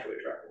make it actually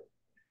attractive?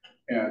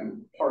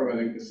 And part of, I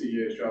think, the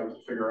CEA's job is to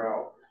figure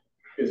out,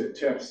 is it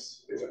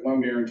tips? Is it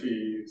loan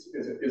guarantees?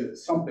 Is it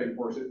something,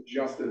 or is it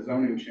just a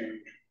zoning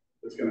change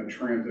that's going to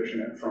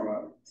transition it from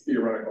a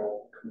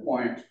theoretical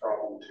compliance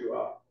problem to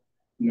a,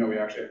 no, we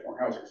actually have more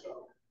housing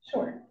stock?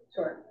 Sure.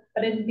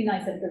 But it'd be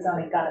nice if the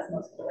zoning got us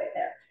most of the way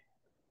there.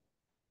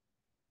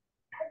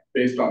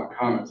 Based on the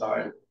comments,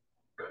 I'm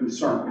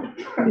concerned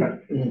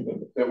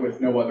that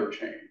with no other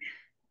change,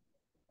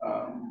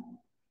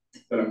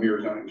 that a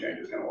mere zoning change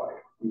is going to like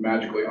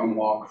magically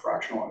unlock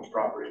fractionalized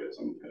property that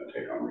someone's going to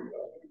take on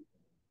redevelopment.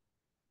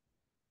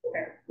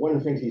 One of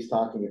the things he's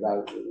talking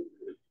about,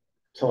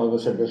 some of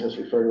us in business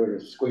refer to it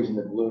as squeezing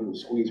the balloon. You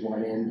squeeze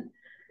one end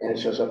and it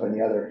shows up on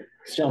the other.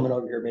 This gentleman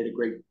over here made a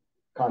great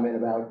comment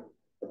about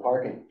the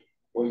parking.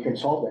 Well, you can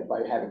solve that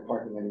by having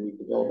parking underneath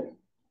the building.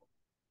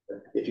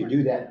 If you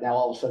do that, now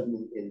all of a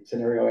sudden in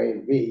scenario A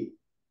and B,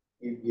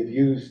 you've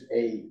used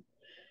a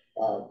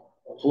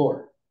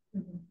floor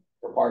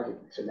for parking.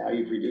 So now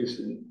you've reduced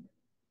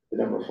the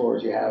number of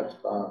floors you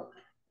have to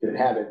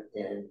inhabit,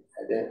 and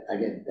then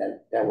again,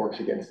 that works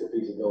against the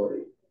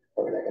feasibility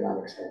from an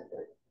economic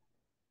standpoint.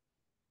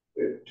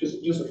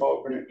 Just a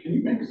follow-up, can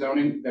you make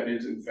zoning that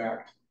is in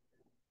fact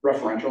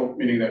referential,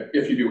 meaning that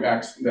if you do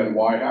X, then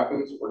Y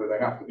happens, or do they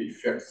have to be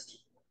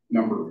fixed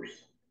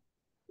numbers?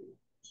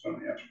 So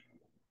the answer.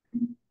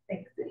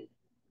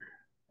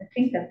 I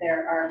think that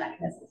there are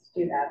mechanisms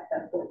to do that.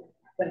 That's what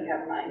you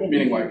have in mind.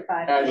 Meaning like,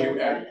 as you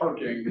add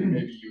parking,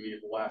 maybe you need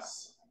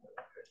less,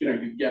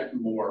 you get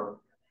more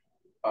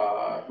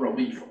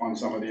relief on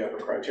some of the other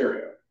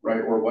criteria, right,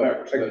 or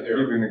whatever. So I can give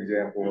you an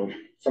example of,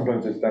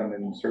 sometimes it's done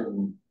in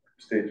certain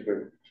states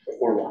with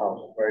affordable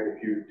housing, right?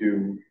 If you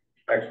do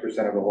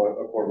X% of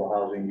affordable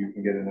housing, you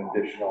can get an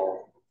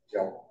additional,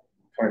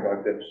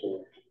 25 dips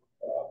of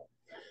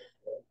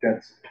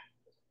density,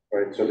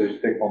 right? So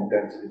there's take-home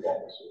density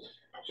bonuses.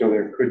 So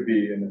there could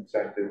be an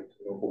incentive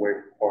to move away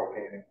from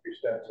parking and increase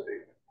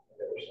density on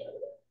the other side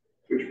of that.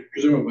 Which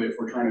presumably, if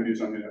we're trying to do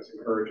something that's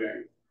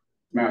encouraging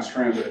mass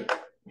transit,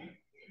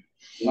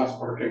 less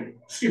parking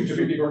seems to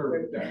be the order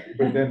of the day.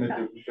 But then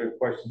the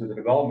question to the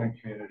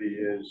development community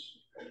is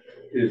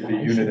the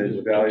unit as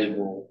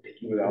valuable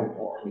without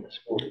parking?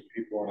 Or do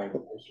people in a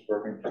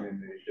suburban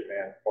community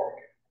demand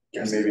parking?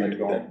 And maybe you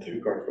go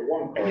 2 cars for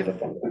 1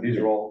 car. But these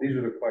are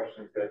the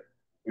questions that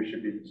we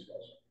should be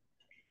discussing.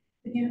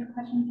 Did you have a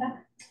question,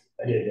 Jack?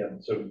 I did, yeah.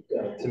 So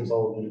Tim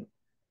Sullivan,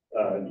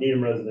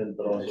 Needham resident,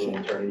 but also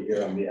an attorney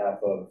here on behalf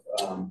of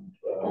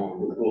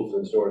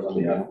Wilson Stores on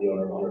behalf of the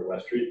owner of 100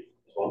 West Street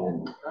as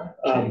well.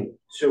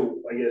 So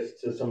I guess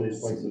to some of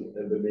these points that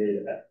have been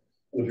made,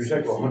 with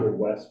respect to 100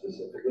 West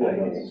specifically, I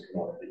know this has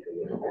come up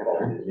because of the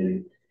quality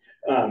meeting.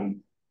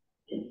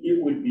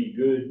 It would be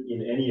good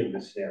in any of the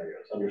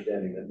scenarios,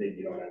 understanding that maybe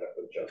you don't end up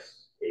with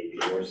just A, B,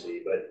 or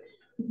C, but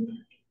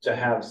to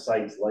have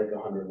sites like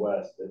 100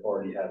 West that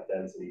already have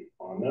density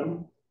on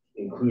them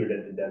included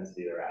at the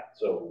density they're at.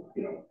 So,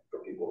 for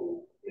people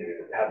who maybe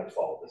haven't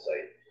followed the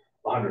site,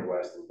 100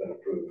 West has been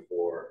approved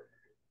for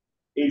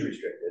age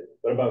restricted,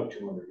 but about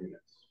 200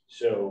 units.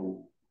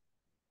 So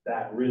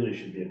that really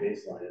should be a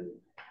baseline, in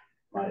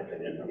my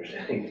opinion,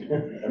 understanding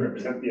I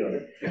represent the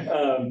owner.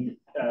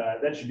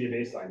 That should be a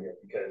baseline here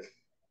because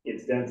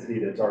it's density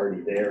that's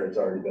already there. It's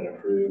already been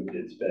approved.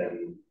 It's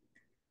been,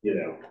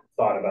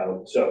 thought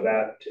about. So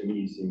that to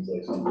me seems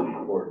like something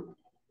important.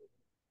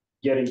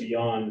 Getting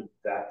beyond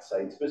that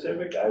site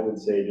specific, I would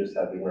say just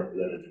having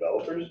represented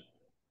developers.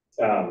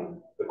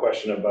 The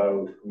question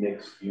about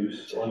mixed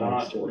use or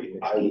not,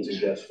 I would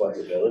suggest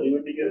flexibility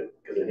would be good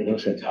because I think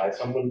if you tie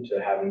someone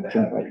to having to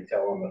have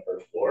retail on the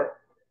first floor,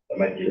 that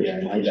might be a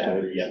guarantee to have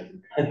it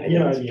again. You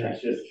know what I mean?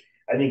 It's just,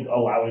 I think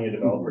allowing a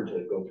developer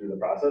to go through the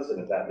process,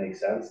 and if that makes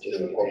sense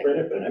to incorporate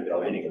it, but if it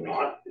doesn't,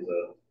 not, is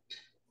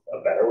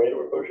a better way to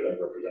approach it. I've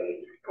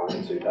represented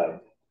clients who have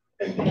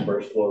empty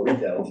first floor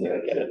retail, so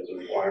that it was a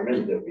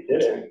requirement that we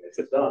did it, it's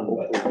done,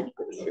 but there's no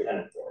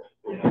tenant for it,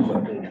 you know, so I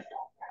think,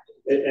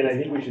 and I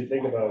think we should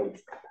think about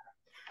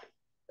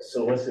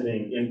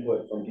soliciting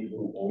input from people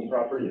who own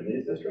property in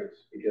these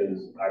districts,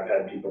 because I've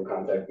had people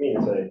contact me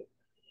and say,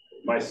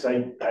 my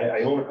site,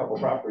 I own a couple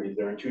properties,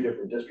 they're in 2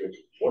 different districts,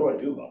 what do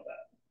I do about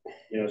that?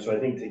 You know, so I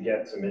think to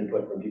get some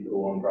input from people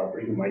who own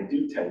property who might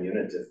do 10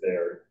 units if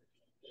their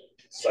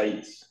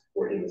sites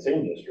were in the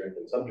same district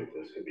and subject to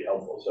this could be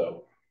helpful.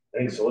 So I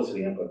think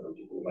soliciting input from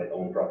people who might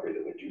own property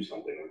that would do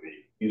something would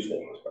be useful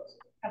in this process.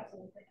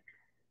 Absolutely.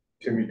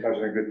 Tim, you touched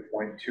on a good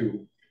point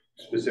too,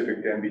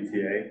 specific to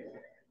MBTA.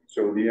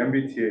 So the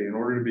MBTA, in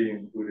order to be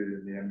included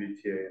in the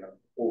MBTA, and I'm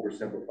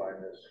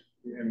oversimplifying this,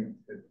 and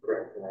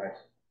correct me when I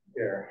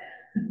err,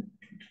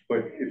 but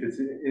if it's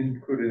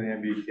included in the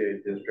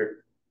MBTA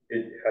district,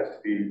 it has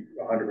to be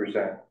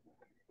 100%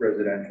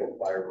 residential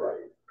by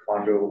right,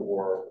 condo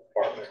or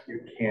apartment. You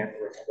can't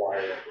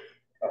require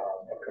a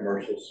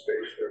commercial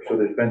space there. So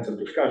there's been some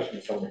discussion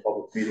in some of the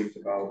public meetings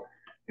about,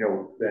 you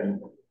know,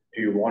 then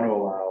do you want to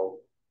allow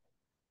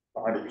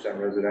 100%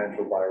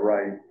 residential by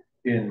right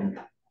in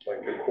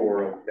like the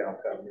core of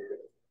downtown New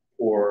York?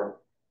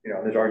 Or, you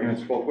know, there's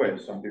arguments both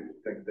ways. Some people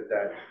think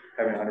that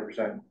having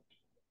 100%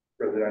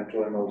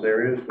 residential in those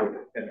areas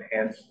would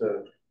enhance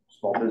the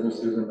small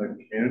businesses in the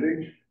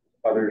community.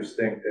 Others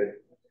think that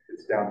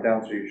it's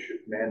downtown, so you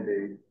should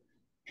mandate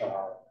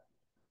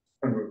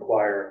and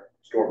require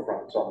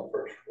storefronts on the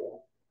first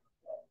floor,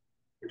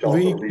 which also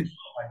leads to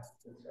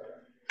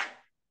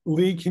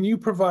Lee, can you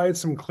provide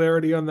some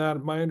clarity on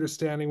that? My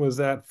understanding was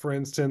that, for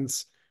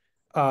instance,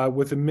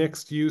 with a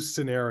mixed use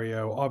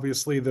scenario,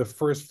 obviously the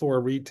first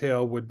floor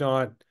retail would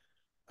not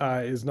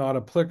is not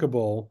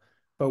applicable,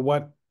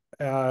 but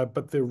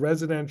the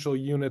residential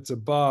units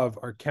above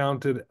are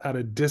counted at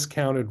a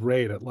discounted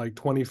rate at like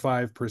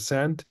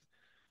 25%,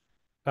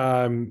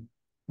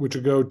 which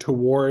would go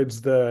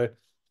towards the,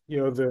 you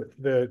know,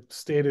 the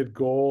stated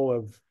goal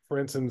of, for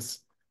instance,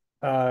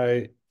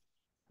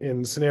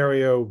 in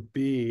scenario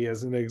B,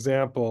 as an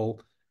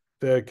example,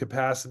 the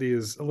capacity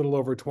is a little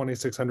over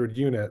 2,600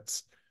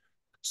 units.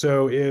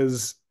 So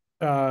is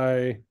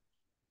that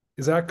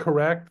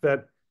correct,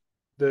 that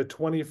the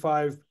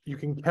 25, you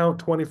can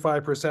count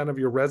 25% of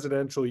your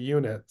residential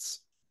units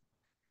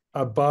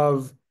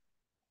above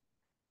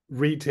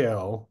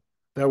retail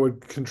that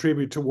would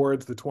contribute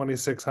towards the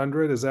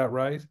 2,600? Is that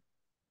right?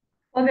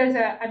 Well,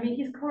 I mean,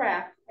 he's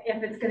correct.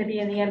 If it's going to be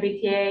in the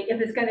MBTA, if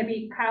it's going to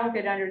be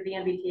counted under the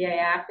MBTA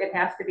Act, it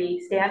has to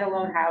be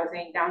standalone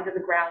housing down to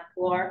the ground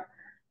floor.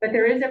 But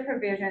there is a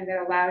provision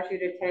that allows you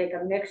to take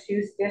a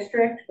mixed-use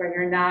district where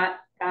you're not,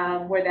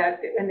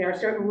 and there are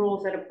certain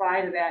rules that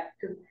apply to that,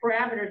 to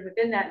parameters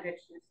within that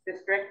mixed-use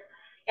district,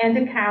 and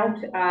to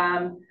count,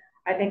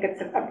 I think it's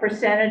a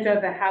percentage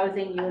of the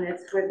housing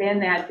units within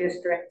that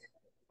district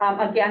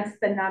against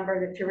the number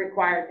that you're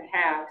required to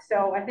have.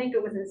 So I think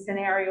it was in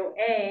scenario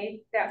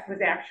A that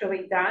was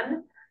actually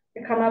done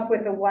to come up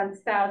with a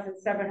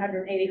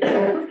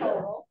 1,784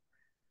 total,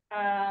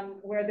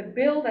 where the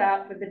build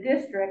out for the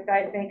district,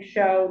 I think,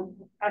 showed,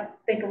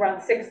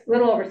 around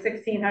little over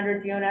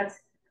 1,600 units.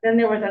 Then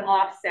there was an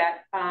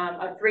offset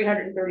of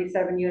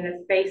 337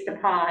 units based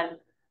upon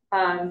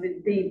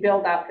the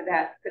build out for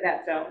that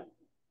zone.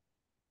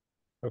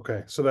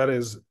 Okay, so that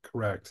is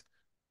correct.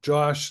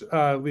 Josh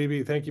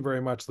Levy, thank you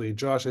very much, Lee.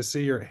 Josh, I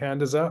see your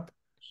hand is up.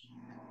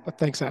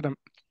 Thanks, Adam.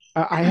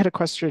 I had a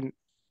question.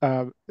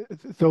 So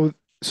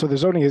the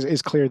zoning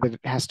is clear that it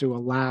has to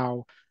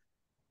allow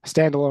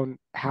standalone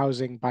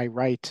housing by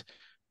right.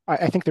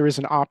 I think there is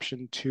an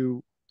option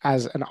to,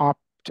 as an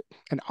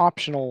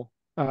optional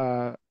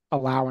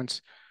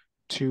allowance,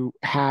 to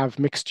have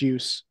mixed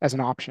use as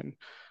an option.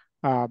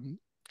 I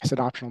said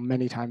optional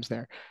many times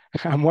there.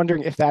 I'm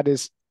wondering if that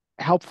is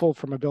helpful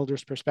from a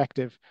builder's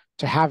perspective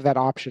to have that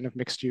option of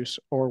mixed use,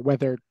 or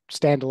whether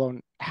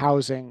standalone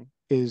housing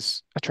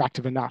is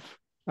attractive enough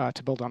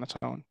to build on its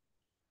own.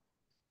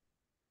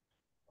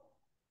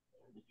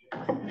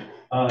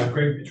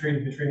 Greg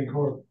Petrini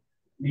Corp,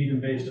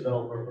 Needham-based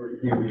developer for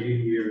nearly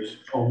 80 years,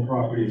 own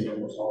properties in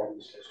almost all of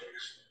these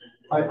districts.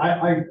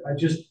 I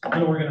just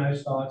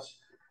unorganized thoughts.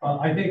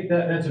 I think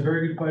that's a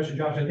very good question,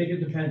 Josh. I think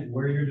it depends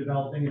where you're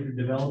developing. If you're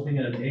developing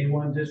in an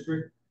A1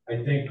 district, I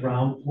think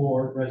ground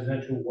floor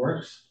residential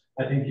works.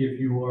 I think if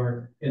you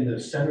are in the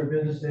center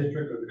business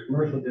district or the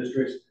commercial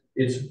districts,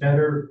 it's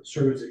better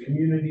serves the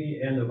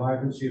community and the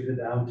vibrancy of the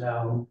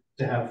downtown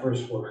to have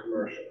first floor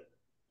commercial.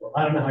 Well,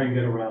 I don't know how you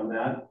get around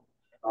that.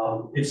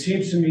 It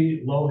seems to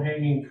me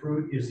low-hanging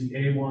fruit is the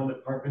A1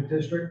 apartment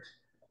district.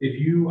 If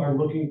you are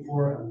looking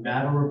for a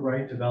matter of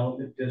right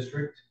development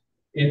district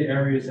in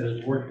areas that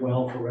has worked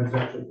well for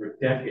residential for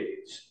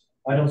decades,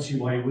 I don't see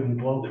why you wouldn't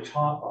blow the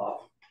top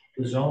off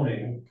the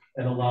zoning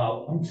and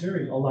allow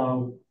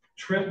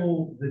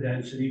triple the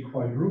density,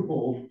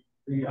 quadruple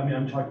the,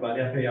 I'm talking about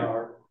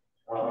FAR,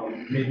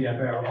 maybe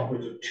FAR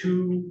upwards of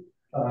 2,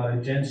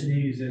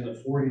 densities in the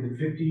 40 to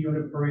 50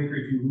 unit per acre.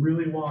 If you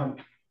really want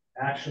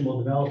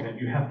actionable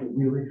development, you have to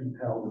really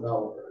compel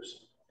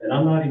developers. And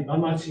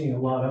I'm not seeing a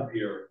lot up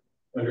here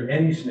under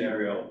any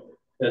scenario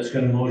that's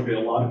going to motivate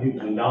a lot of people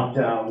to knock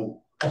down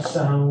a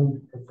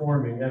sound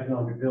performing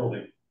economic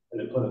building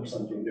and to put up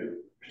something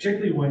new,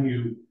 particularly when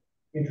you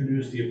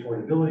introduce the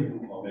affordability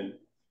component,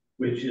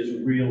 which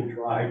is a real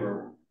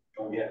driver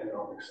on the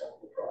economic side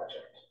of the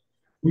project.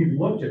 We've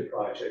looked at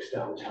projects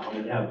downtown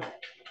and have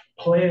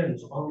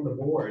plans on the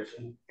boards,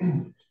 and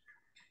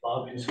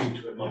Bob can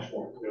speak to it much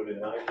more clearly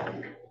than I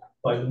can.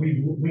 But we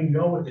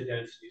know what the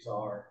densities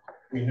are,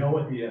 we know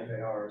what the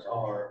FARs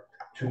are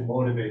to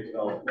motivate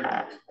development,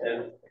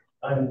 and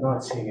I'm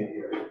not seeing it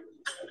here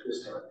at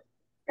this time.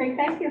 Great,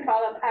 thank you,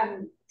 follow-up.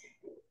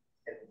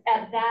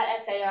 At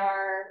that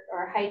FAR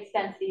or height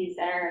densities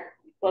that are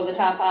below the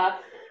top off,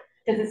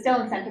 does it still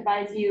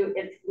incentivize you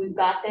if we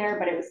got there,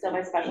 but it was still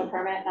by special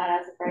permit, not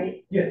as of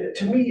right? Yeah,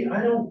 to me,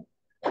 I don't,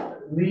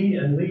 Lee,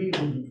 I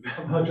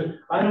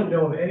don't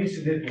know of any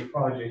significant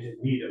project in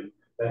Needham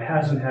that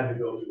hasn't had to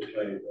go through the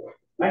planning board.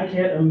 I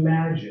can't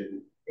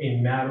imagine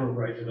a matter of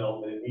right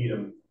development in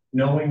Needham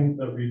knowing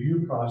the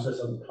review process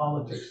and the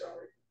politics of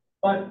it.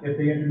 But if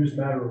they introduce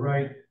matter of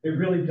right, it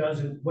really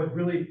doesn't, what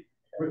really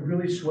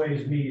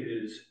sways me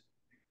is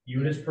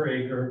units per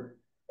acre,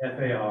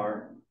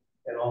 FAR,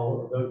 and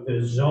all of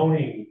the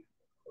zoning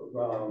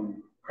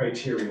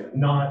criteria,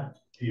 not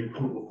the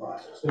approval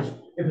process. Because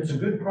if it's a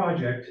good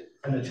project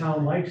and the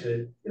town likes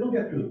it, it'll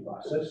get through the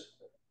process.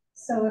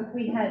 So if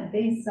we had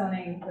base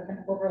zoning with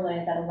an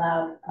overlay that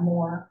allowed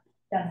more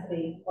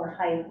density or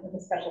height with a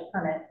special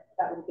permit,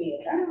 that would be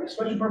attractive. A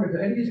special permit,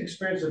 any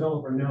experienced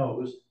developer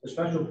knows the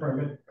special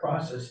permit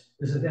process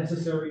is a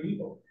necessary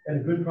evil, and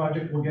a good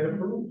project will get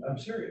approved. I'm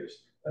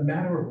serious. A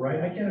matter of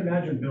right, I can't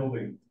imagine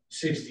building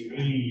 60,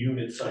 80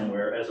 units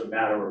somewhere as a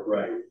matter of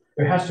right.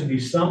 There has to be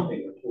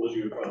something that pulls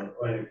you in front of the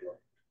planning board.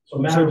 So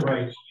matter of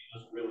right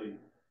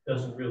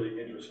doesn't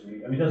really interest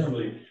me. I mean, it doesn't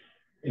really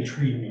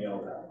intrigue me all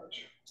that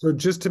much. So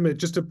just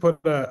to put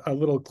a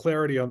little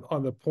clarity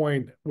on the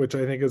point, which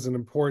I think is an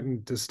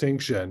important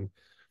distinction,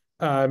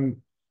 it's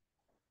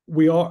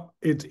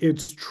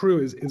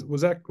true.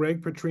 Was that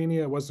Greg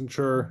Petrini? I wasn't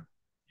sure.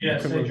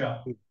 Yes, hey,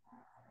 Joe.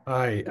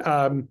 Hi.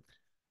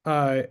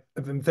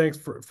 And thanks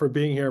for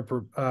being here,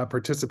 for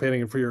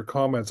participating, and for your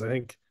comments. I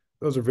think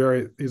these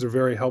are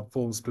very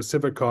helpful and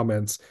specific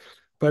comments.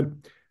 But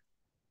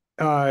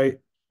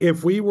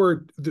if we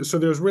were, so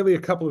there's really a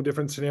couple of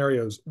different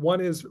scenarios.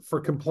 One is for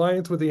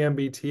compliance with the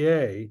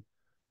MBTA.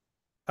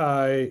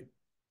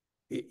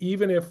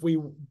 Even if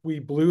we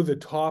blew the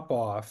top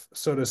off,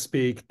 so to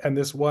speak, and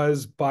this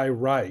was by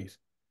right,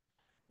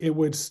 it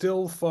would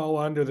still fall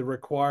under the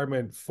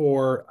requirement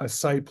for a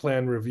site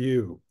plan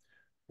review,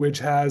 which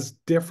has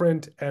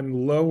different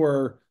and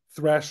lower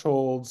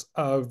thresholds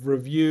of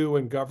review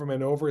and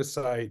government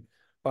oversight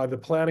by the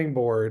planning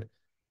board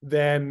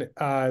than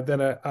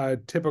a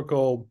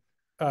typical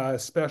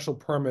special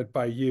permit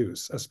by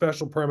use. A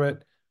special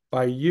permit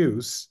by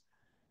use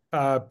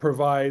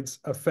provides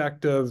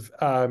effective,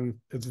 you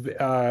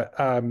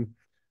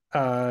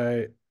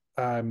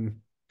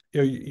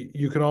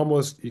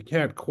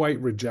can't quite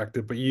reject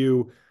it, but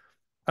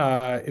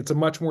it's a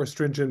much more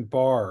stringent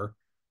bar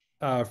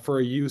for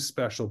a use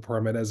special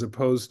permit as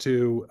opposed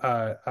to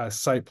a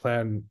site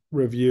plan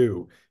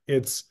review.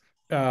 It's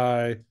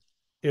a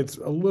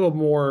little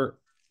more,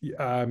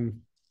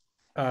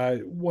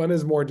 one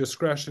is more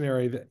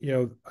discretionary,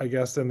 I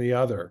guess, than the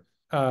other.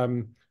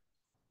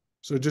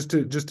 So just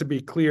to be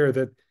clear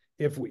that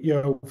if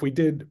we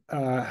did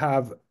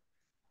have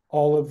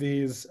all of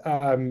these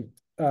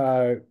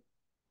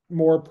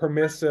more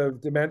permissive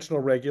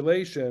dimensional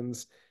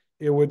regulations,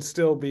 it would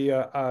still be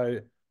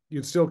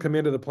you'd still come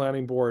into the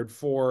planning board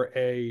for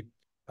a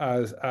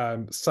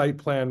site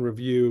plan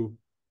review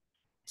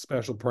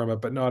special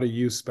permit, but not a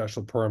use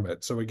special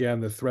permit. So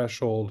again, the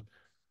threshold,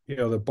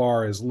 the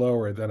bar is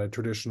lower than a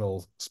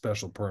traditional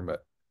special permit.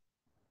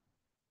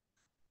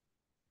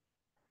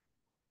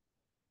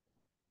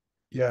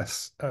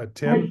 Yes,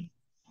 Tim?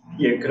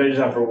 Yeah, could I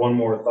just offer one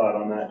more thought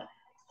on that?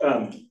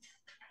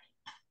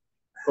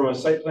 From a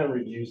site plan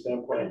review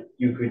standpoint,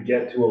 you could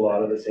get to a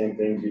lot of the same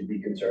things you'd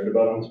be concerned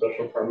about on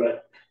special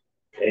permit,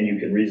 and you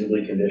can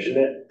reasonably condition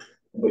it,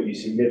 but you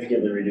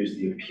significantly reduce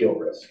the appeal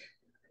risk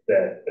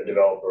that a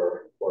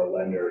developer or a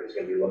lender is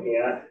going to be looking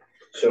at.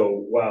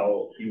 So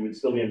while you would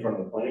still be in front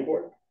of the planning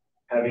board,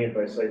 having it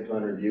by site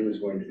plan review is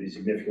going to be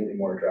significantly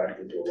more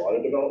attractive to a lot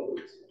of developers,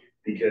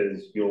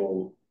 because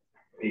you'll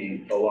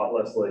be a lot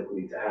less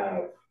likely to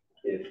have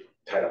it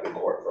tied up in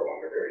court for a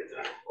longer period of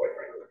time, quite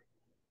frankly.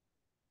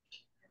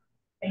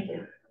 Thank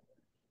you.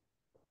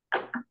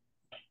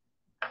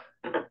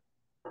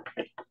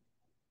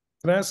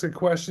 Can I ask a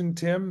question,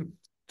 Tim?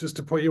 Just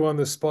to put you on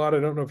the spot, I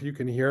don't know if you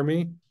can hear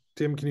me.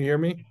 Tim, can you hear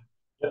me?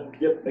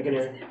 Yep, I can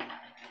hear you.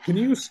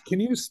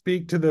 Can you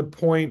speak to the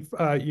point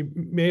you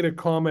made a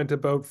comment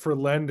about for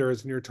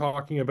lenders, and you're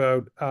talking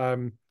about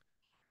the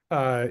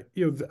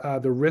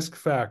risk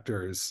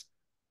factors.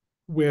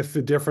 with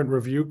the different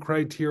review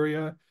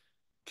criteria.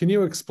 Can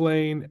you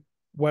explain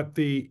what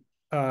the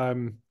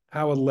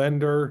how a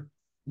lender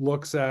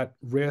looks at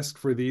risk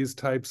for these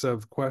types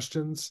of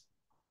questions?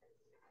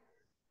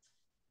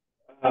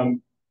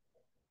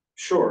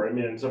 Sure. I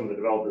mean, some of the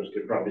developers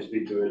could probably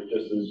speak to it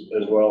just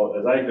as well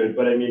as I could.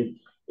 But I mean,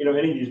 you know,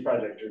 any of these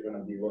projects are going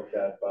to be looked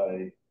at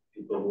by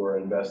people who are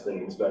investing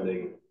and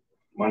spending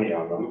money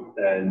on them.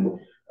 And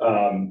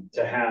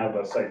to have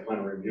a site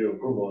plan review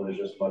approval is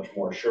just much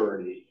more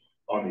surety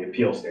on the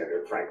appeal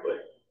standard, frankly.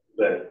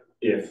 That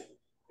if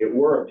it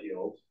were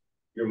appealed,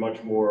 you're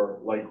much more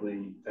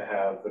likely to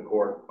have the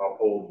court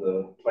uphold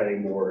the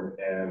planning board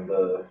and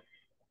the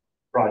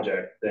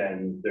project,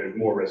 then there's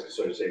more risk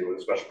associated with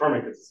a special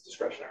permit because it's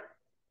discretionary.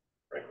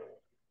 Right.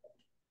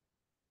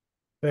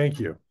 Thank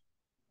you.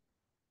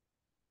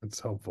 That's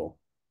helpful.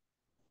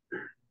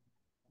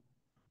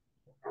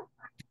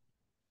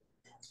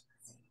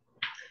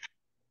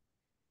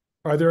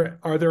 Are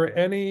there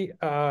any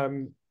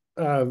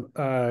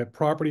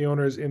property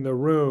owners in the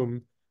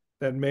room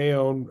that may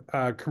own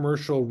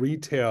commercial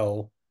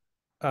retail,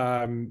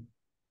 you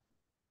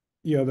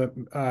know,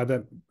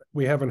 that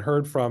we haven't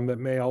heard from, that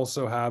may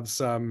also have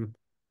some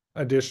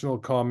additional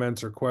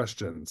comments or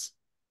questions?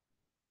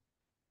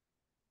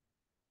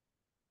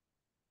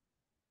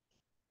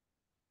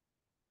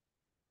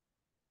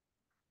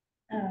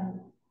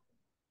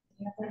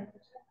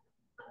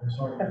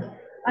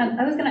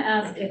 I was going to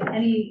ask if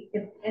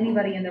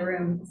anybody in the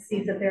room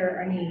sees that there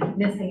are any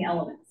missing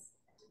elements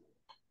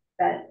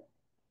that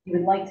you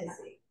would like to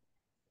see.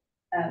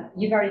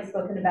 You've already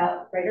spoken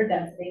about greater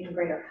density and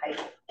greater height.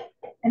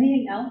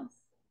 Anything else?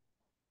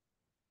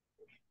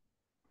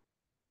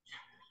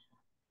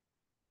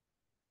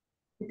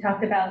 We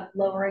talked about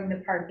lowering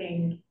the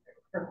parking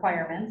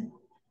requirement.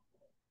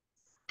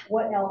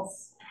 What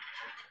else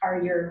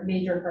are your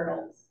major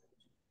hurdles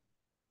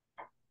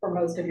for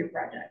most of your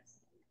projects?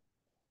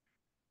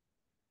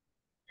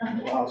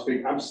 Well, I'll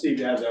speak. I'm Steve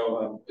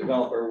Dazzo, a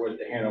developer with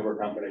the Hanover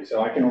Company,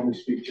 so I can only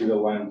speak through the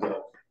lens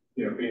of,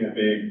 you know, being a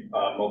big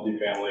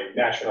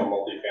national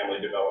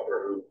multifamily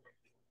developer who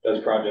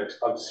does projects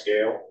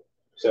upscale.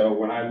 So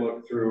when I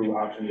look through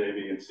options A,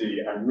 B, and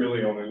C, I'm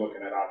really only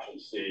looking at option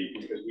C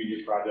because we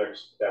do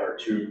projects that are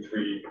 200,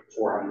 300,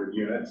 400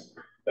 units.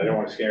 I don't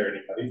want to scare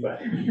anybody,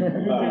 but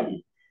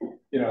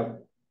you know,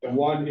 the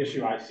one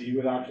issue I see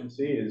with option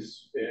C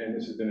is, and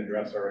this has been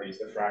addressed already, is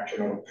the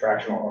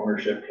fractional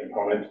ownership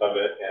component of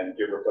it, and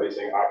you're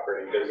replacing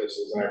operating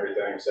businesses and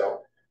everything.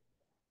 So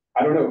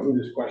I don't know who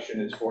this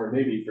question is for,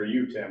 maybe for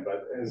you, Tim,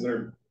 but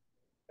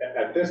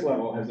at this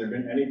level, has there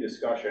been any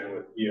discussion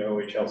with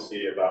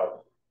EOHLC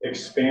about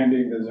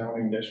expanding the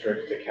zoning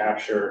district to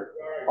capture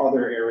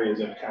other areas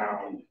of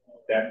town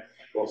that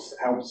will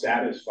help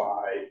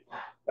satisfy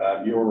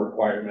your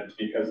requirements?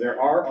 Because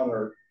there are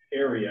other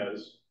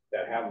areas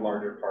that have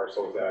larger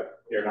parcels that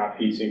you're not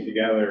piecing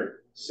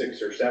together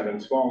 6 or 7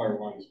 smaller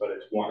ones, but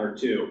it's 1 or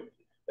 2.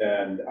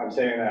 And I'm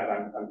saying that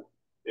I'm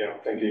you know,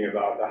 thinking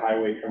about the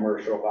highway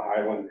commercial, the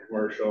Highland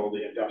commercial,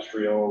 the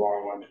industrial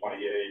along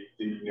 128,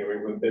 the New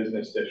England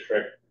Business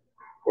District,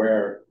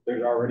 where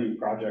there's already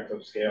projects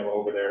of scale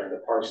over there and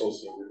the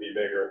parcels seem to be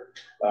bigger.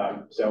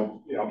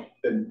 So, you know,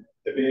 the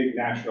big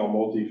national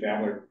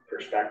multifamily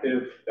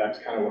perspective, that's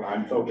kind of what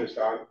I'm focused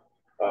on.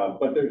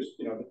 But there's,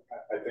 you know,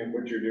 I think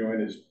what you're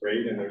doing is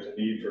great, and there's a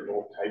need for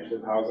both types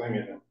of housing,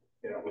 and,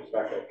 you know,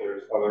 respect that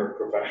there's other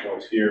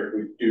professionals here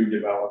who do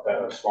develop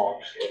at a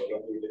smaller scale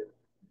than we do.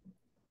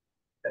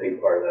 I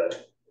think part of the,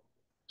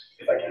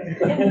 if I can,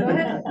 yeah, go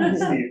ahead.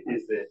 Steve,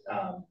 is that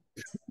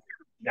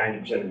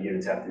 90% of the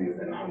units have to be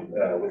within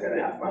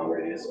a half-mile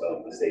radius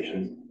of the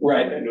stations.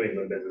 Right. And New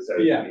England business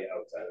yeah.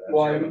 Outside of that.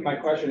 Well, my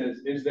question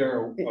is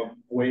there a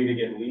way to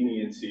get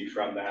leniency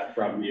from that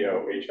from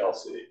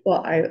EOHLC?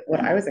 Well,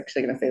 what I was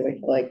actually going to say,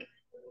 like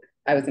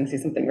I was going to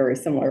say something very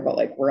similar about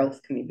like where else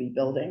can we be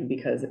building,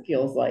 because it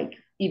feels like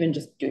even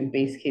just doing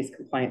base case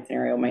compliance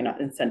scenario might not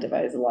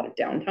incentivize a lot of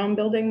downtown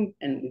building,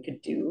 and we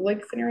could do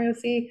like scenario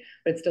C,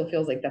 but it still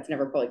feels like that's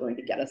never probably going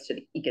to get us to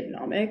the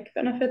economic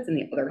benefits and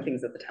the other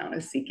things that the town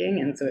is seeking.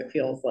 And so it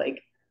feels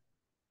like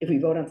if we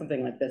vote on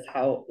something like this,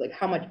 how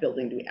much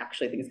building do we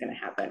actually think is going to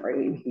happen, right?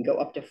 We can go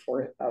up to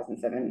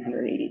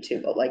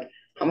 4,782, but like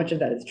how much of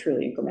that is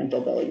truly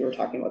incremental? Bill, you were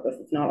talking about this,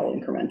 it's not all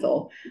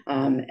incremental.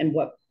 And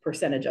what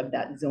percentage of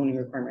that zoning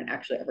requirement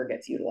actually ever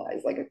gets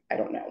utilized? Like, I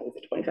don't know, is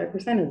it 25%?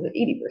 Is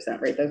it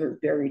 80%, right? Those are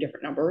very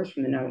different numbers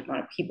from the amount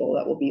of people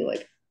that will be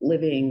like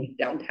living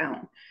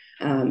downtown.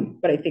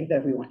 But I think that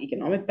if we want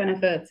economic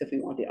benefits, if we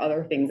want the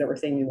other things that we're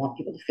saying, we want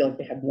people to feel like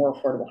they have more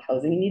affordable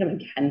housing in Needham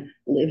and can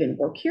live and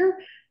work here,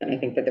 then I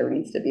think that there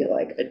needs to be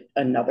like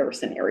another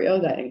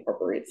scenario that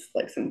incorporates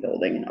like some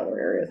building in other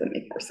areas that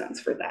make more sense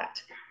for that,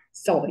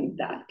 solving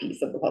that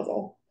piece of the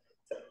puzzle.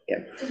 So, yeah.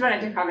 Just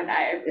wanted to comment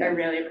that I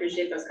really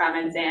appreciate those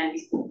comments, and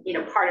you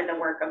know, part of the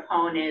work of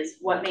HONE is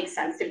what makes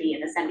sense to be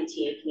in this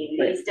MBTA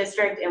communities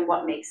district and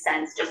what makes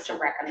sense just to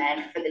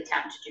recommend for the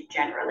town to do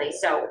generally.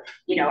 So,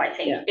 you know, I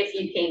think if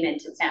you came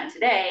into town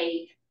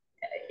today,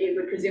 it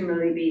would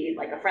presumably be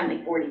like a friendly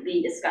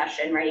 40B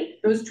discussion, right?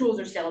 Those tools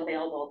are still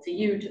available to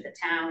you, to the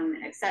town,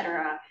 et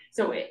cetera.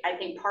 So I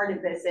think part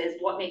of this is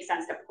what makes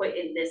sense to put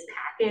in this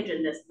package,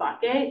 in this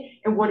bucket,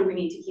 and what do we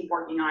need to keep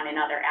working on in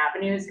other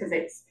avenues? Because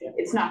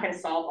it's not going to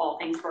solve all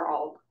things for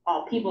all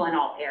people in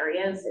all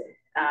areas.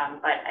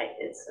 But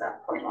it's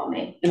a point well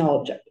made. And all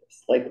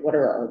objectives, like what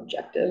are our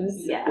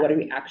objectives? Yeah. What do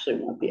we actually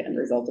want the end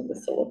result of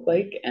this to look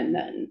like? And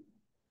then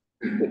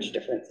which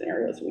different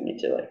scenarios we need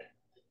to like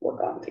work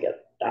on to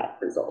get that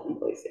result in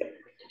place. Yeah.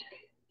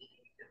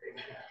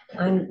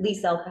 I'm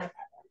Lisa Elcock,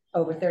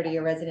 over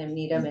 30-year resident of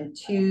Needham, and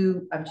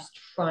two, I'm just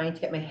trying to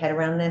get my head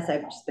around this.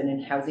 I've just been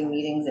in housing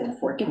meetings in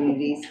 4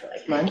 communities for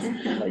like months.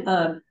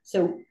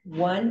 So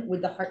one,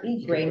 with the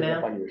Hartney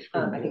Greymount,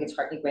 I think it's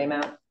Hartney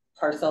Greymount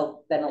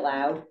parcel been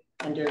allowed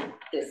under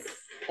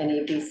any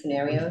of these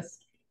scenarios?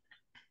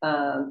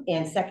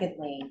 And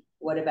secondly,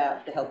 what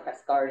about the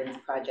Hillcrest Gardens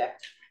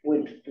project?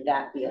 Would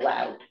that be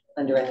allowed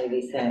under any of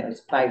these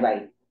scenarios by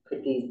right?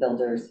 Could these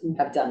builders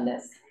have done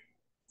this?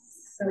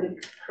 So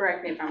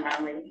correct me if I'm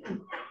wrong.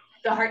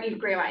 The Hartney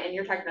Greymount, and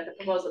you're talking about the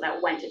proposal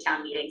that went to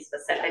town meeting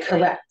specifically.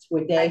 Correct.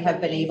 Would they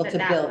have been able to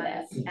build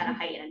this at a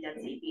height and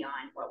density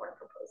beyond what we're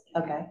proposing?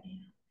 Okay.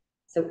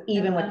 So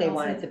even what they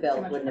wanted to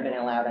build wouldn't have been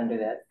allowed under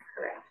this.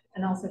 Correct.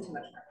 And also too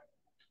much parking.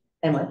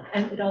 And what?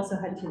 And it also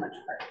had too much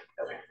parking.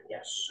 Okay.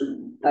 Yes.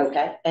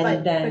 Okay.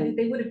 And but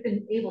they would have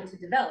been able to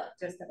develop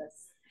just at a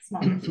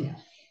smaller scale.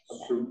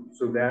 Okay.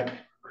 So that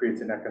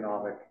creates an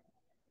economic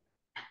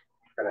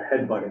kind of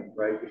headbutting,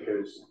 right?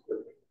 Because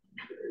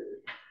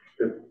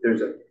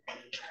there's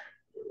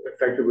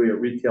effectively a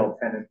retail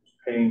tenant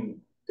paying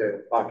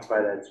to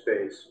occupy that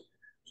space.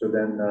 So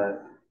then the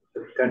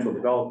potential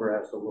developer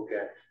has to look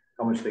at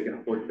how much they can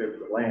afford to pay for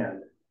the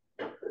land.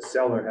 The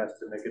seller has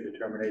to make a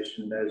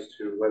determination as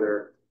to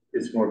whether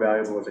it's more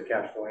valuable as a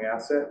cash flowing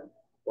asset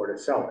or to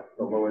sell it.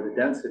 The lower the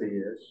density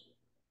is,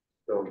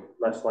 the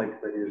less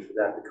likely it is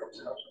that becomes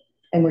housing.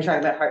 And we're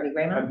talking about Hartney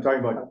Greymount? I'm talking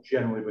about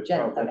generally, but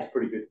that's okay.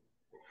 pretty good.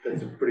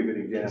 That's a pretty good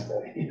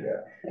example.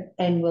 Yeah.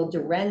 And will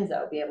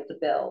Dorenzo be able to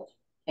build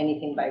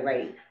anything by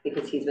right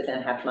because he's within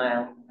a half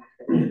mile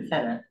of the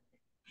center?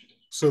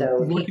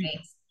 So he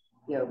makes,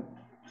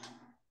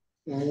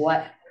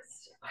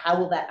 how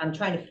will that, I'm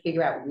trying to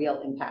figure out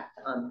real impact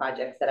on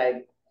projects that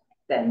I've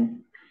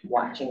been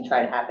watching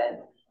try to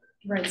happen.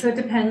 Right, so it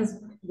depends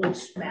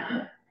which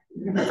map.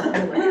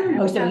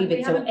 Oh, so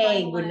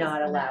A would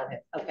not allow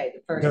it. Okay,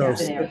 the first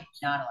scenario would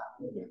not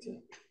allow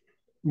it.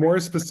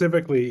 More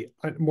specifically,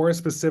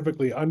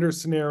 under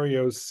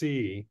scenario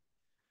C,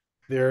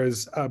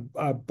 there's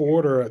a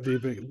border.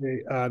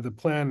 The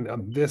plan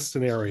on this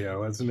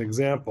scenario, as an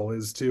example,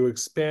 is to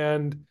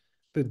expand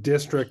the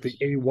district, the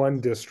A1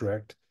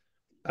 district.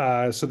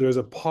 So there's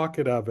a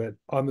pocket of it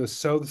on the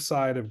south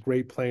side of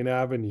Great Plain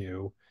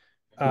Avenue,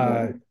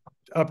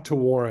 up to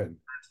Warren,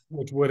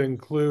 which would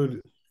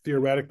include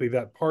theoretically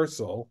that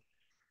parcel.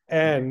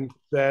 And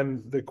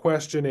then the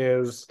question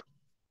is,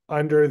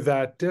 under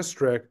that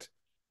district,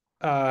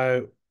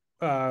 what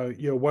are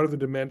the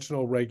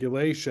dimensional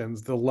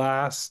regulations? The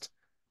last,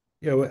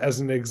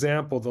 as an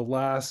example, the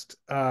last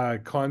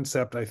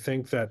concept I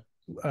think that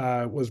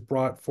was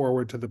brought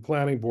forward to the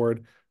planning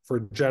board for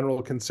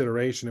general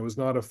consideration, it was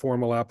not a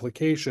formal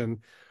application,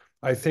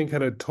 I think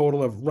had a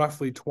total of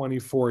roughly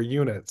 24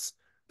 units.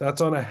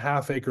 That's on a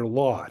half-acre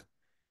lot.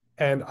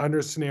 And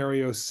under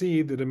scenario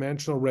C, the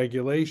dimensional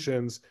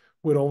regulations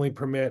would only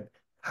permit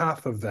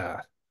half of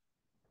that.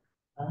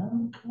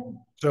 Okay.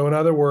 So in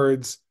other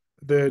words,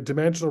 the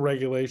dimensional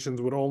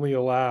regulations would only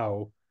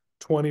allow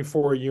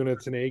 24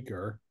 units an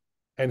acre,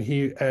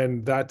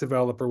 and that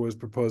developer was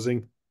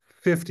proposing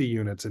 50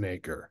 units an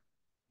acre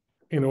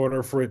in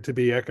order for it to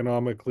be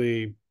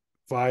economically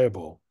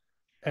viable.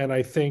 And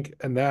I think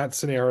in that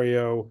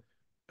scenario,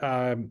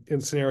 in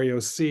scenario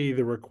C,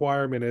 the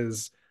requirement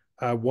is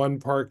one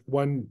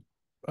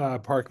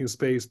parking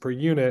space per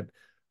unit.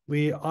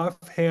 Lee,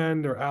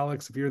 offhand, or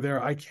Alex, if you're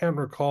there, I can't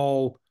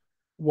recall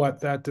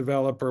what that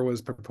developer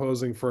was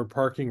proposing for a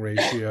parking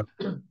ratio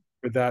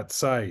for that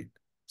site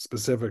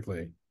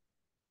specifically.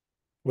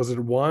 Was it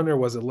 1 or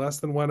was it less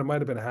than 1? It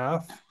might have been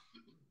half.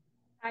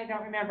 I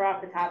don't remember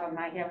off the top of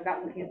my head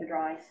without looking at the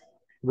drawings.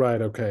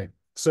 Right, okay.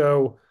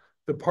 So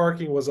the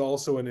parking was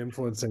also an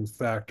influencing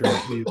factor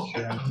to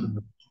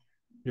answer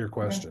your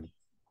question.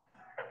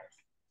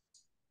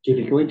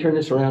 JP, can we turn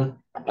this around?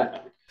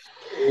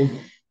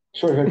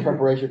 Sort of in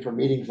preparation for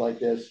meetings like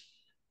this,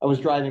 I was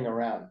driving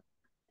around,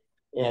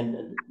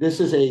 and this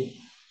is a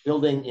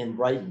building in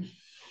Brighton.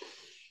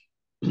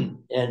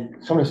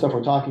 And some of the stuff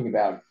we're talking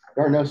about,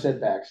 there are no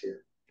setbacks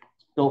here.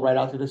 It's built right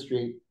out to the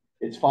street.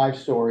 It's 5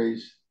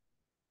 stories.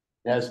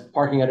 It has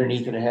parking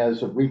underneath, and it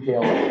has a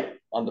retail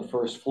on the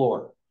first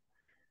floor.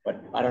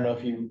 But I don't know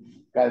if you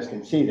guys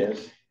can see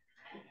this.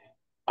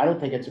 I don't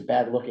think it's a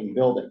bad looking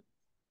building.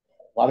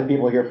 A lot of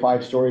people hear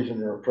 5 stories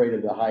and they're afraid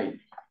of the height.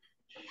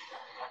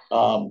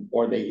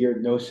 Or they hear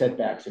no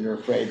setbacks and they're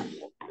afraid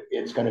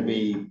it's going to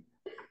be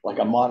like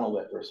a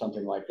monolith or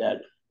something like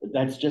that.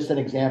 That's just an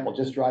example,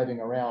 just driving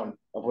around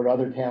of what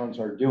other towns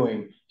are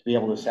doing to be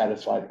able to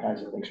satisfy the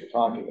kinds of things you're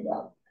talking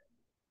about.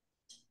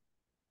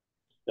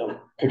 The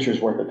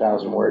picture's worth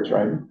 1,000 words,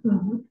 right?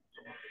 Mm-hmm.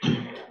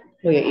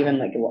 Well, yeah, even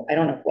like, I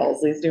don't know if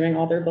Wellesley's doing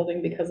all their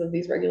building because of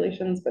these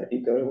regulations, but if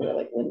you go to where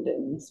like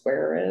Linden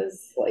Square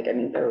is, like, I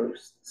mean,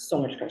 there's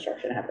so much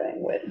construction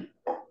happening with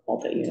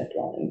multi-unit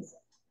dwellings.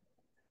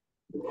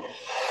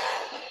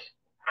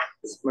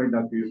 This might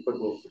not be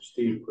applicable for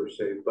Steve per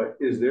se, but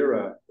is there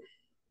a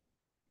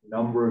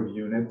number of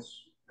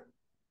units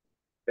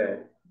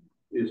that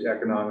is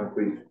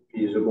economically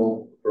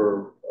feasible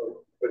for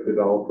a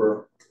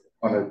developer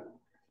on a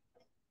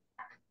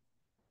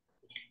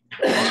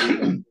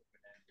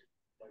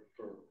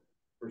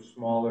for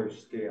smaller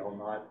scale,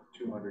 not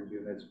 200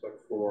 units, but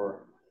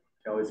for,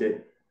 you know, is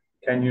it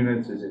 10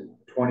 units? Is it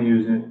 20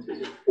 units?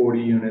 Is it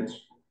 40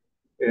 units?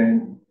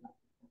 And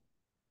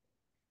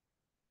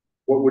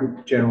what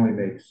would generally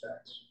make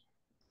sense?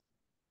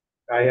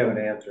 I have an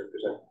answer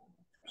because I'm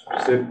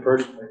specific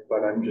personally,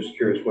 but I'm just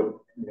curious what,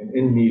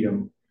 in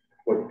Needham,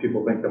 what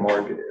people think the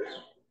market is.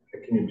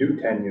 Can you do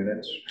 10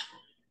 units?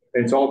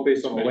 And it's all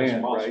based on the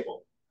land, right?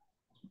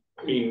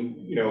 I mean,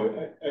 you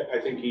know, I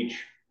think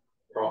each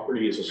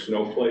property is a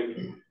snowflake,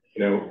 you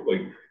know,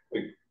 like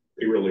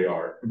they really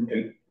are.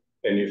 And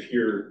if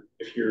you're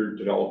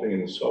developing in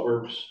the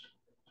suburbs,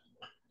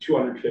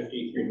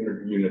 250,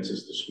 300 units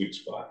is the sweet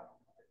spot.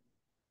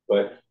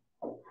 But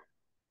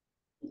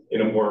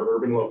in a more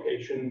urban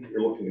location,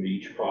 you're looking at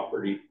each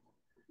property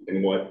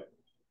and what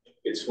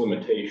its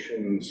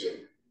limitations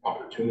and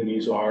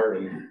opportunities are,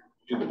 and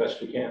do the best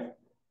we can.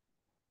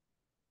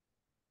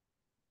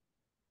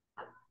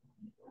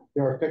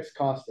 There are fixed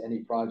costs to any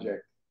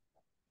project,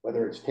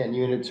 whether it's 10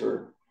 units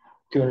or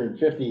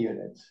 250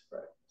 units.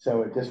 Right.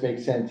 So it just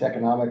makes sense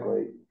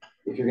economically.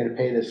 If you're going to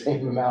pay the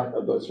same amount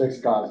of those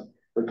fixed costs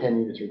for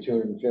 10 units or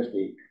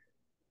 250,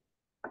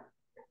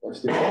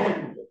 let's do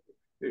it.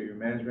 Your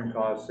management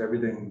costs,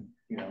 everything,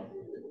 you know,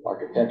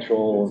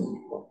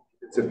 architectural,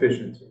 it's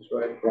efficiencies,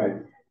 right?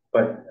 Right.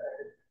 But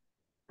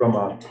from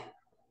a,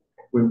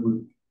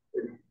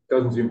 it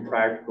doesn't seem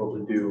practical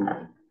to do,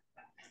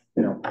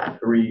 you know,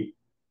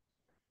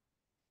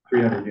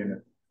 300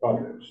 unit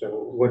projects. So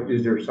what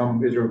is there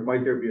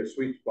might there be a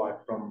sweet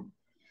spot from?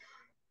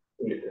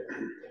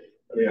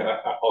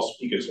 Yeah, I'll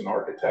speak as an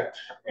architect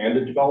and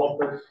a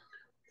developer.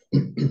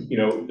 You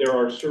know, there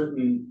are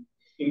certain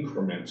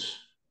increments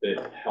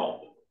that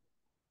help.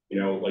 You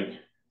know, like,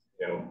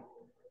 you know,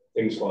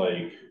 things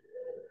like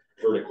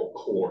vertical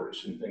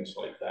cores and things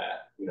like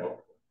that. You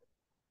know,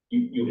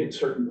 you hit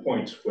certain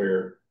points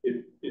where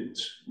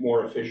it's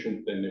more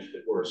efficient than if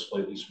it were a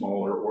slightly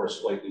smaller or a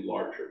slightly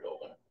larger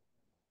building.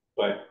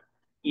 But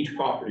each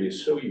property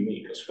is so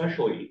unique,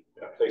 especially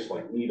a place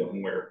like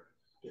Needham, where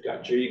you've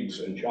got jigs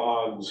and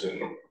jogs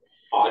and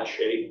odd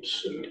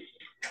shapes, and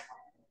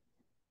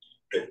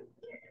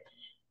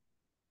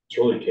it's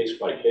really case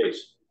by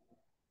case.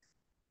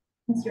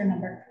 What's your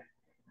number?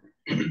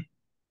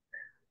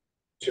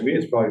 To me,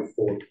 it's probably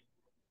 4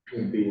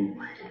 would be,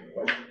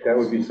 that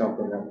would be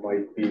something that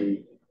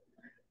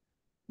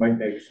might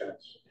make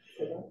sense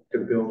to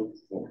build.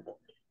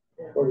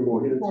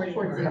 40 units.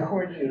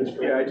 40 units.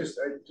 Yeah, I just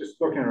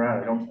looking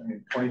around, I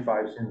mean,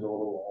 25 seems a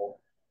little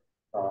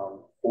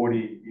low.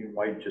 40, you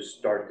might just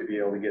start to be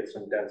able to get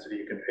some density.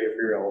 You can pay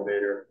for your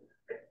elevator.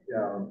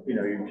 You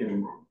know,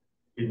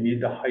 you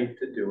need the height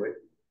to do it.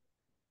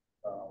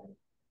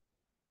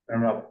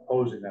 I'm not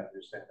opposing that,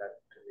 I'm just saying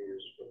that to me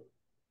is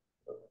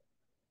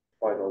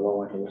probably the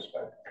low end of the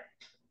spec.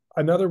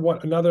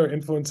 Another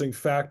influencing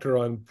factor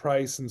on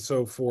price and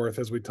so forth,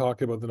 as we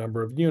talk about the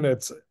number of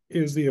units,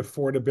 is the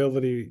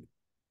affordability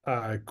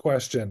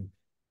question.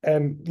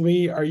 And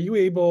Lee, are you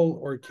able,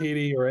 or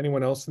Katie, or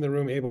anyone else in the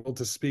room able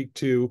to speak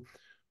to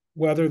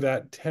whether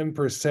that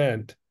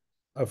 10%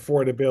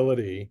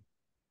 affordability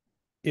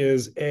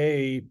is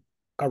a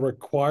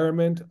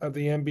requirement of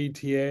the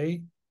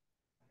MBTA,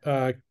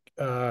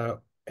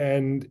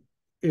 and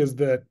is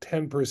that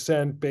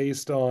 10%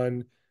 based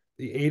on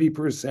the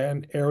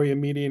 80% area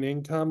median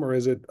income, or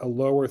is it a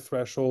lower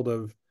threshold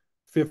of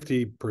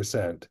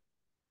 50%?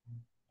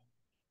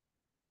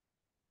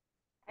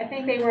 I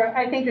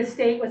think the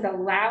state was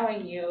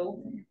allowing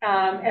you,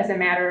 as a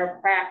matter of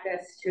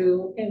practice,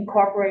 to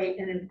incorporate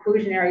an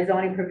inclusionary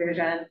zoning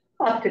provision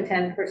up to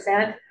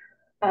 10%,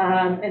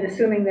 and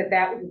assuming that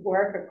that would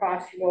work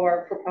across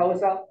your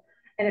proposal.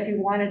 And if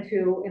you wanted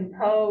to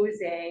impose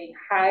a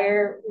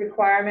higher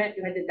requirement,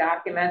 you had to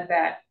document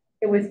that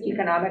it was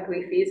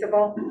economically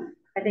feasible.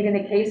 I think in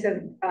the case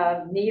of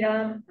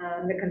Needham,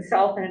 the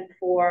consultant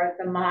for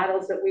the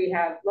models that we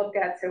have looked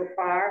at so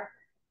far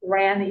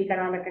ran the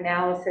economic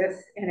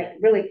analysis, and it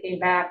really came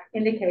back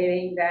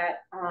indicating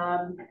that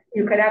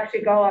you could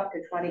actually go up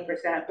to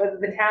 20%. Whether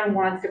the town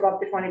wants to go up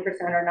to 20%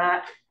 or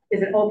not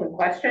is an open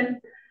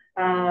question.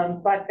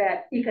 But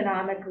that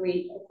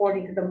economically,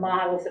 according to the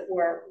models that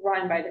were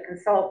run by the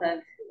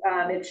consultant,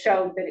 it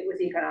showed that it was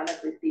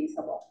economically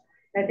feasible.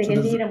 And I think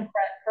in Needham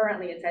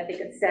currently, I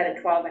think it's set at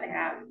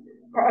 12.5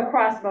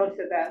 across most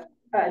of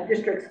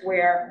districts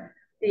where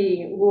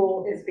the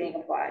rule is being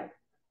applied.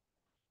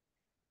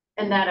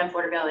 And that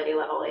affordability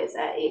level is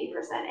at 80%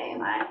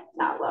 AMI,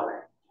 not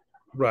lower.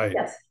 Right.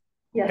 Yes.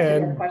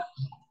 Yes.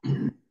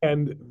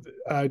 And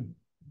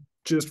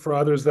just for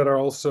others that are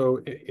also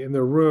in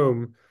the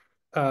room,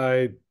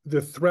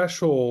 the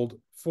threshold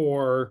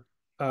for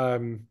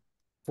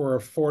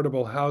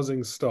affordable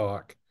housing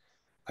stock,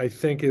 I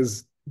think,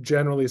 is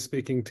generally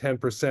speaking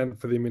 10%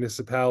 for the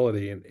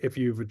municipality. And if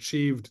you've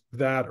achieved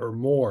that or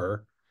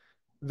more,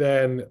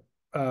 then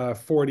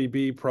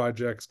 40B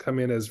projects come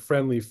in as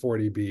friendly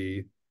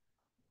 40B,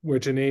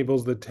 which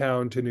enables the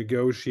town to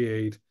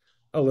negotiate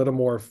a little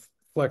more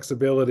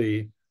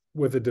flexibility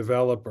with a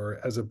developer,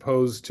 as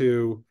opposed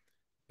to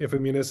if a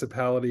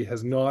municipality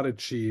has not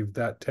achieved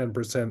that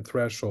 10%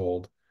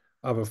 threshold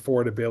of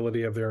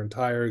affordability of their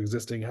entire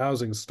existing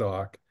housing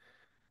stock.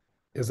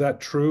 Is that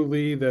true,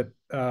 Lee? Is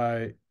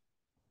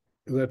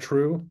that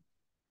true?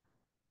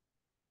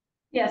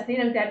 Yes,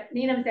 Needham's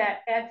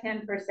at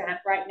 10%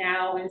 right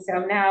now, and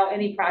so now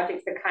any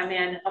projects that come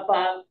in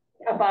above,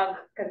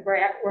 because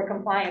we're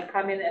compliant,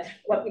 come in as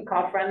what we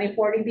call friendly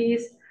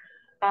 40Bs,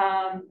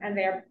 and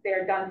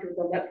they're done through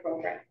the LIP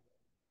program.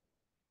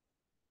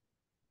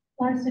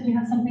 Lars, did you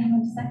have something you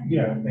want to say?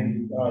 Yeah, thank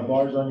you.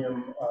 Lars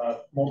Onium,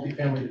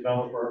 multifamily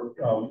developer,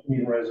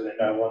 Needham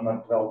resident. I'm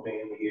not developing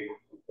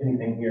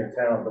anything here in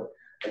town, but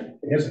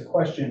I guess a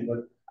question, but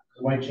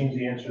it might change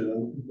the answer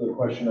to the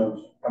question of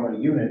how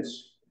many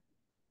units.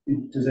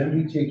 Does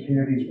MBTA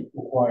communities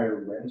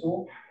require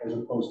rental as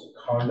opposed to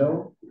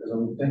condo? Because I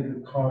would think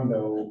a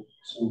condo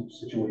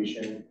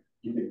situation,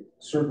 you could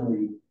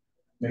certainly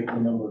make the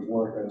numbers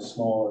work at a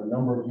smaller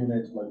number of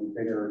units, might be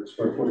bigger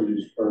square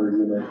footage per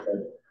unit.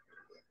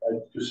 I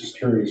was just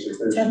curious if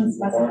there's doesn't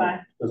specify.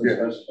 So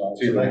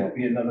that could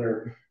be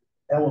another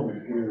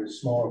element here, is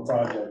smaller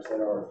projects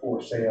that are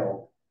for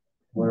sale,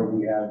 where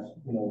we have,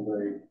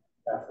 very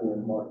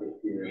affluent market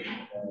here.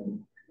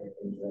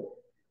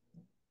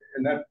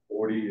 And that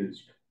 40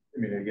 is,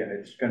 again,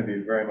 it's going to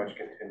be very much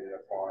contingent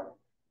upon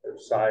the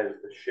size,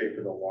 the shape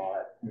of the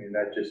lot.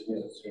 That just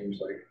seems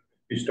like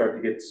you start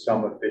to get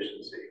some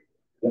efficiency.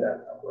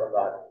 That number, I'm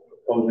not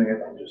opposing it.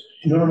 I'm just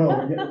no.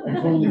 I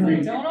totally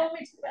agree. Don't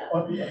always do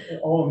that.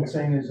 All I'm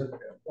saying is that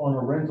on a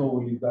rental,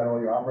 where you've got all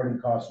your operating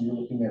costs, and you're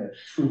looking at a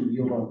true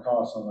yield on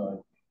cost on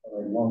a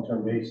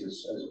long-term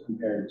basis, as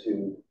compared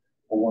to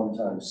a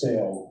one-time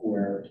sale,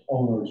 where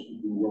owners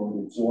would be willing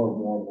to absorb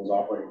more of those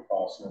operating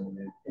costs on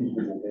an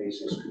individual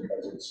basis,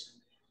 because it's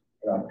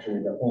an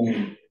opportunity to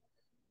own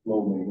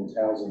low maintenance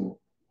housing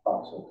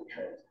proximate to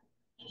transit.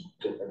 Just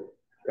different,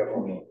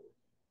 definitely.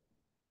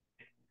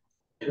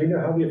 Do we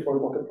know how the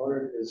affordable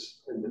component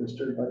is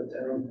administered by the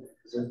town?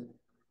 Is it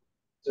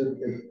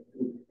the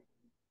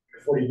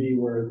 40B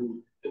where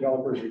the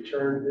developer's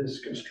return is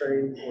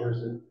constrained, or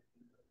is it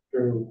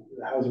through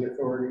the housing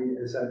authority?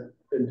 Has that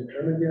been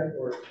determined yet,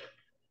 or?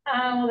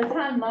 Well, the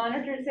town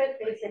monitors it.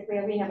 Basically,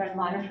 we have a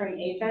monitoring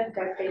agent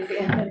that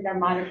basically, they're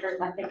monitored,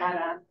 I think,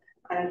 on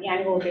an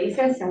annual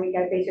basis, and we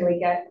basically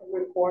get a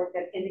report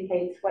that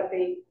indicates what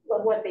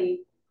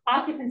the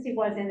occupancy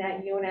was in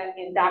that unit,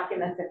 and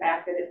documents the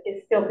fact that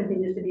it still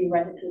continues to be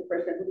rented to a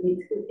person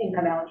who's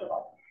income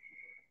eligible.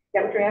 Is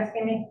that what you're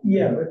asking me?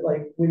 Yeah, but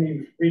like when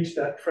you've reached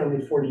that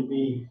friendly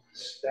 40B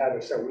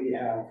status that we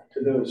have,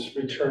 do those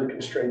return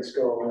constraints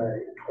go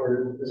away,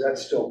 or is that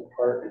still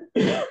part?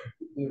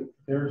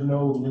 There's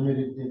no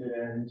limited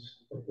dividends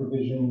or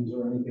provisions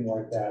or anything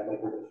like that,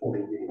 like with the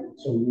 40B.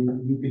 So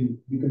you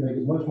can make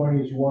as much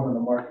money as you want on the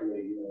market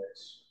rate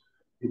units.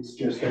 It's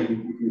just that if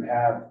you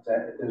have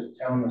that, if there's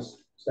a town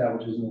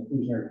establishes an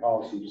inclusionary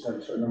policy, you just have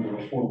a certain number of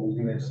affordable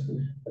units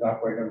that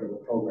operate under the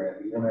program.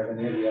 You don't have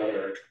any of the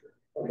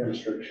other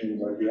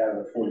restrictions like you have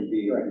in the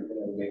 40B, right? You can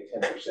only make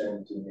 10%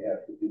 and you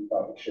have to do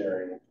profit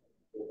sharing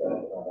with that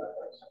and all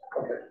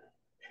that. Okay.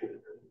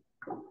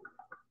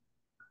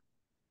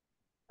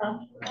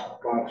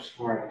 Bob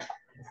Smart,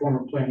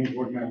 former planning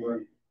board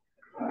member.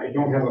 I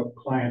don't have a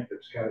client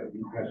that's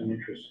has an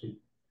interest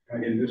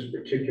in this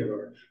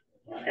particular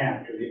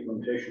act, or the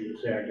implementation of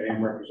this act. I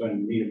am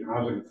representing the Needham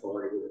Housing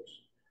Authority with its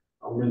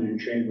Linden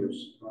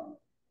Chambers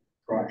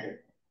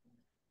project.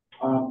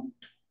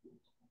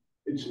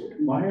 It's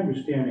my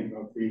understanding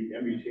of the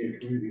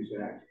MBTA Communities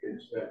Act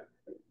is that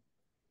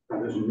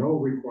there's no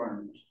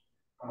requirement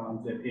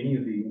that any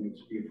of the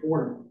units be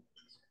affordable.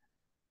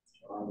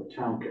 The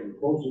town can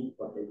impose it,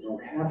 but they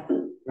don't have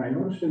to. And I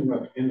noticed in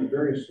the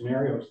various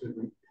scenarios that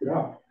we put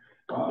up,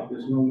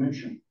 there's no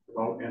mention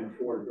about an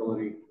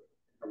affordability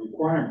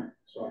requirement.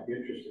 So I'd be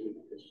interested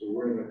as to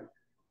where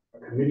the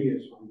committee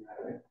is on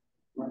that.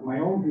 My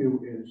own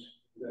view is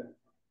that,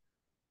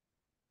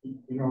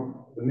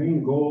 the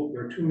main goal,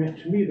 to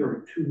me, there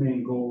are two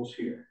main goals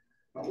here.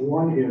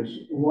 One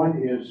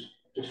is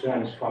to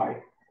satisfy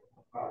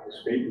the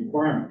state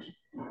requirements,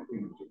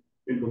 to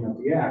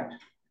implement the act.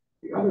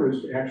 The other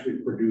is to actually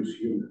produce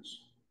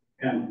units.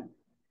 And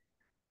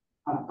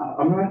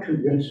I'm not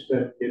convinced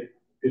that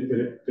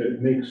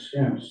it makes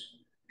sense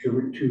to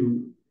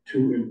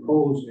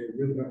impose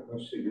a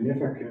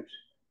significant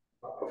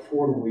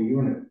affordable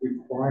unit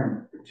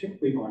requirement,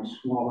 particularly on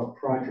smaller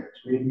projects.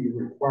 Maybe you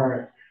require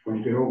it when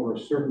you get over a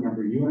certain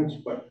number of units,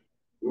 but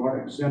you want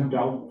to exempt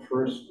out the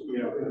first,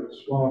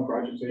 smaller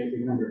projects,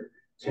 anything under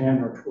 10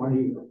 or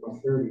 20 or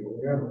 30 or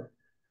whatever.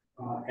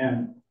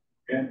 And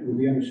with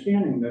the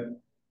understanding that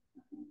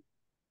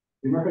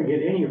you're not going to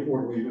get any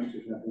affordable units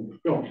if nothing is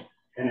built.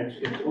 And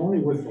it's only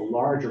with the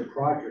larger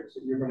projects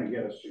that you're going to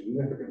get a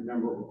significant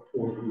number of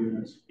affordable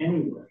units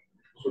anyway.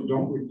 So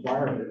don't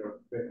require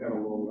it at a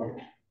low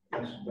level.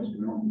 That's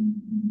normal.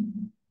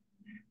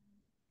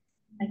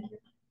 Thank you.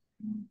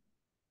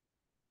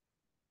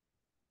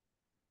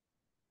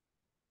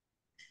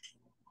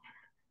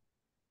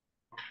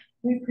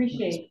 We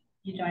appreciate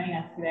you joining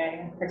us today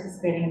and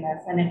participating in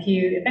this. And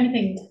if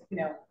anything,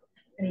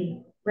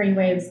 any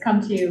brainwaves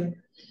come to you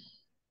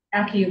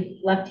after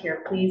you've left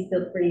here, please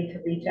feel free to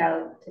reach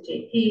out to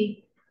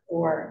JP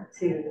or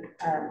to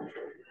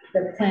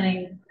the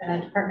planning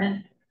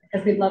department,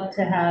 because we'd love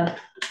to have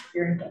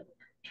your input.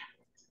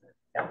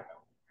 So,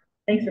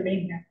 thanks for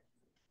being here.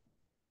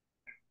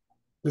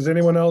 Does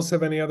anyone else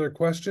have any other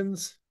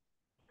questions?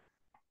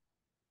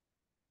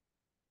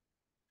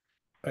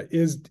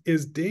 Is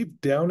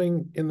Dave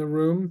Downing in the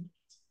room?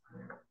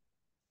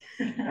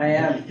 I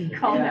am.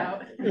 Call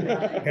out.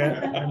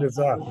 Hand is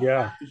up.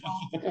 Yeah.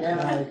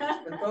 Yeah.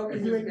 The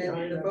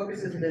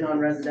focus has been on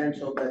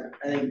residential, but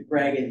I think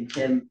Greg and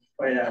Kim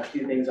pointed out a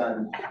few things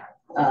on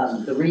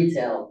the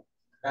retail.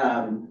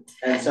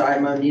 And so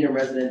I'm a Needham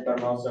resident, but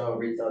I'm also a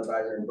retail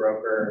advisor and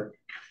broker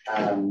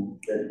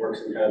that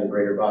works in kind of the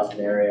greater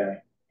Boston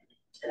area.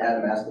 And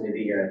Adam asked me to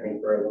be here, I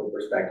think, for a little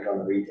perspective on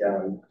the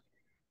retail. And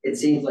it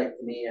seems like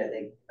to me, I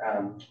think,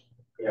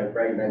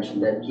 Greg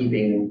mentioned that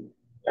keeping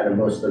kind of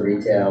most of the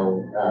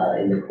retail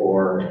in the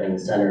core and the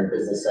center,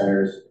 business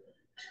centers,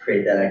 to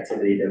create that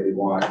activity that we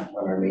want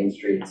on our main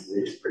streets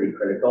is pretty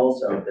critical.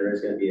 So if there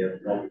is going to be a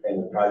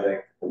multi-family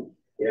project,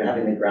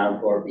 having the ground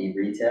floor be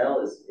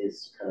retail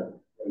is kind of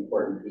an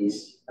important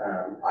piece,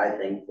 I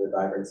think, for the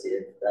vibrancy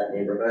of that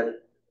neighborhood.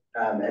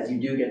 As you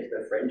do get to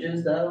the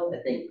fringes, though,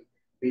 I think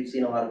we've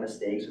seen a lot of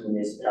mistakes with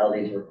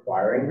municipalities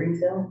requiring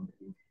retail.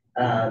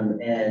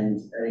 And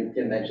I think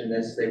Tim mentioned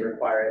this, they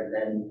require it,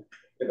 then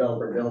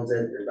developer builds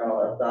it, there's not a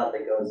lot of thought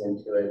that goes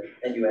into it,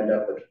 and you end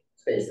up with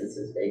space that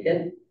sits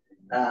vacant.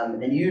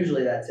 And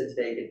usually that sits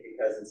vacant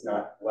because it's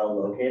not well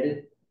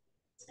located,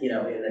 in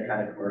the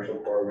kind of commercial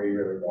core where you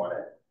really want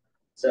it.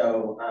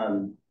 So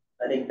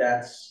I think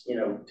that's,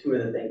 two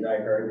of the things I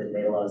heard that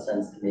made a lot of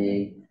sense to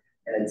me.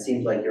 And it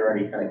seems like you're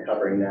already kind of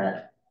covering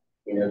that,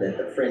 that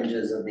the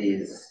fringes of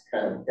these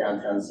kind of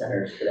downtown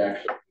centers could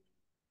actually,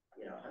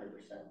 100%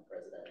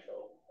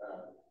 residential,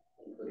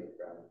 including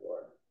the ground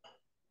floor.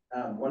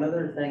 One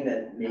other thing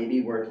that may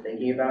be worth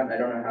thinking about, and I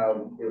don't know how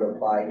it would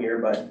apply here,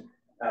 but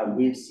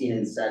we've seen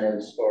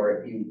incentives for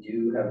if you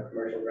do have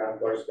commercial ground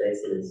floor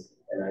spaces,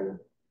 and I would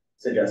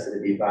suggest that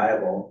it be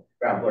viable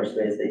ground floor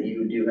space, that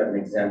you do have an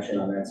exemption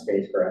on that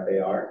space for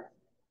FAR.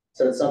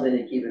 So it's something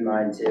to keep in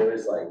mind too,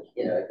 is like,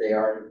 if they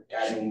are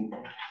adding,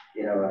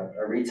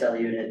 a retail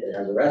unit that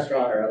has a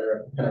restaurant or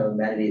other kind of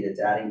amenity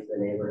that's adding to the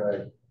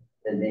neighborhood,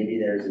 then maybe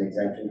there's an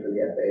exemption for the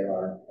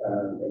FAR,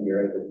 and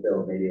you're able to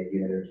build maybe a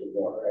unit or two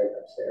more right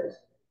upstairs.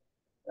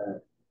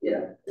 That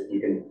you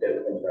can fit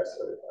within the rest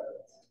of the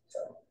requirements. So.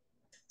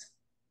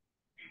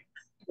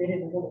 We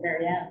didn't go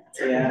very end.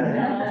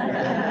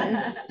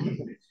 Yeah.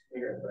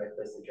 You're in the right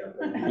place to jump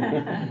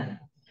in.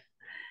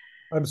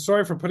 I'm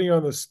sorry for putting you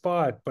on the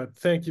spot, but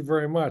thank you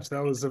very much.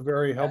 That was a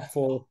very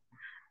helpful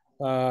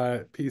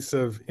piece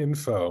of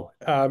info.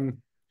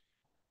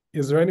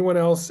 Is there anyone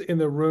else in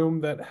the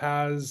room that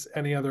has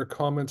any other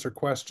comments or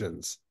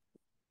questions?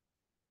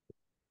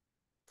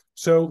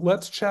 So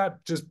let's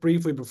chat just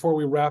briefly before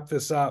we wrap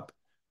this up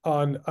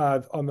on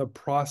the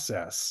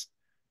process.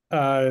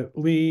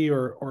 Lee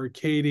or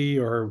Katie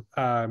or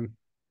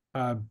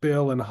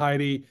Bill and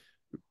Heidi,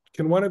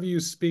 can one of you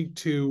speak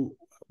to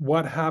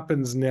what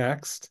happens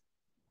next?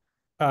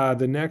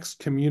 The next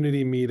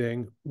community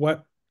meeting.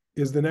 What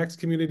is the next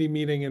community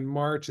meeting in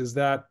March? Is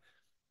that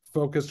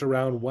focused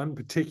around one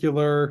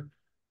particular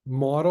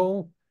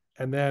model?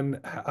 And then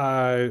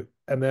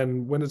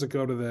when does it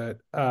go to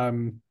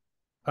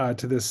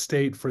the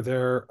state for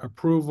their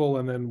approval?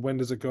 And then when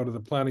does it go to the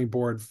planning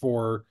board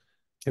for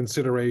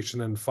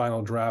consideration and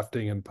final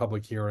drafting and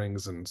public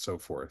hearings and so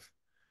forth?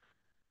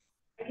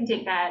 I can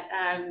take that.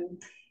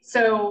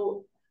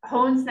 So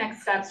Hone's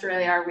next steps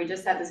really are, we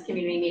just had this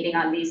community meeting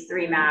on these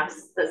 3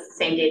 maps, the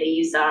same day that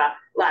you saw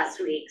last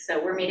week.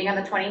 So we're meeting on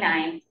the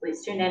 29th.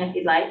 Please tune in if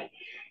you'd like.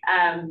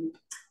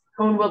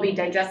 Hone will be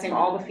digesting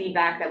all the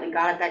feedback that we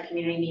got at that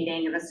community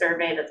meeting and the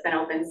survey that's been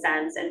open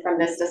since. And from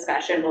this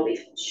discussion, we'll be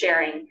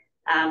sharing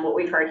what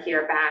we've heard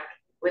here back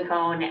with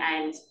Hone.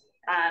 And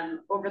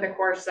over the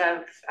course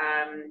of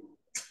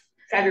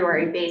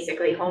February,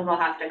 basically, Hone will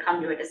have to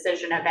come to a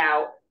decision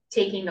about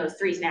taking those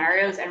 3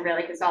 scenarios and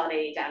really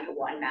consolidating down to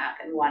one map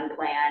and one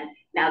plan.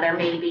 Now, there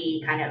may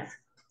be kind of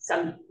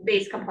some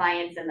base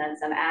compliance and then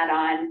some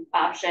add-on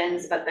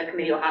options, but the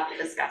committee will have to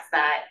discuss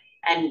that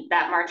And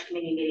that March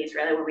committee meeting is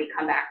really where we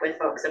come back with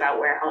folks about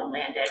where home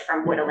landed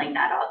from whittling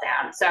that all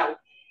down. So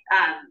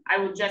I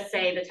will just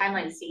say the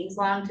timeline seems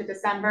long to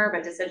December,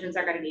 but decisions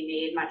are going to be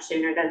made much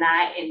sooner than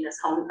that in this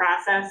home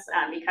process,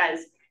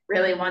 because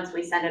really once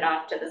we send it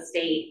off to the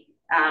state,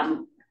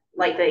 it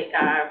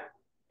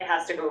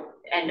has to go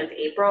end of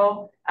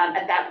April.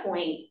 At that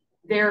point,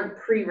 they're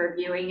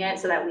pre-reviewing it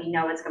so that we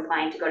know it's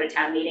compliant to go to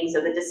town meeting.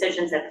 So the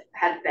decisions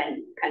have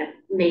been kind of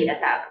made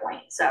at that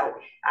point. So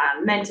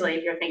mentally,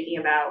 if you're thinking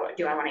about,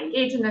 do I want to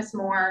engage in this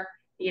more?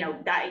 You know,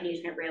 that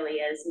engagement really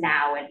is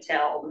now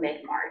until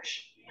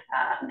mid-March.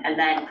 And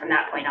then from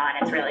that point on,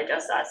 it's really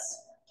just us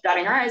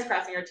dotting our I's,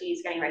 crossing our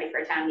T's, getting ready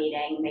for a town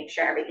meeting, make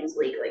sure everything's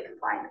legally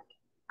compliant.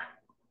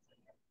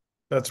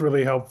 That's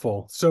really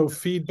helpful. So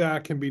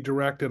feedback can be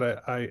directed.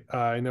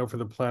 I know for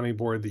the planning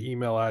board, the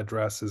email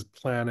address is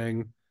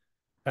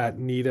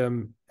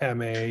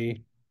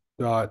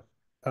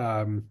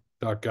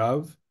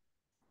planning@needhamma.gov.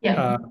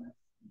 Yeah. Is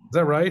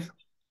that right?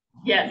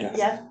 Yes.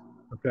 Yes.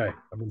 Okay,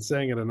 I've been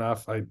saying it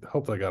enough. I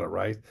hope I got it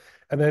right.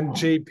 And then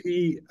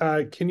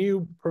JP, can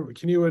you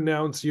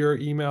announce your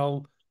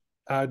email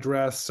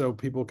address so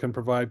people can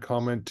provide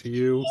comment to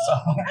you?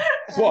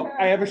 Well,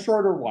 I have a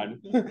shorter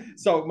one.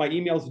 So my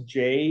email is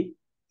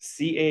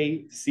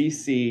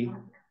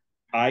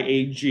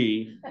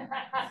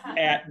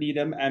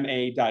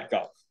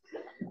jcacciag@needhamma.gov.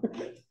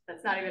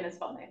 That's not even his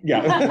full name.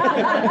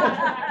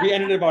 Yeah. We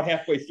ended about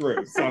halfway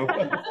through, so.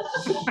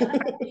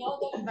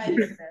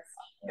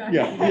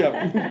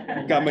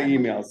 Yeah, got my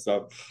email,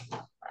 so.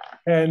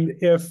 And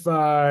if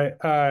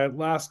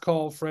last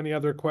call for any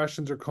other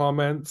questions or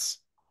comments,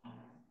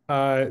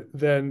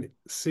 then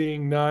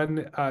seeing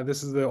none,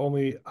 this is the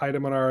only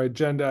item on our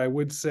agenda. I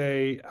would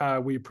say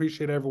we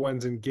appreciate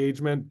everyone's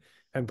engagement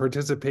and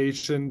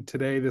participation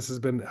today. This has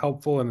been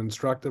helpful and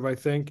instructive, I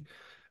think.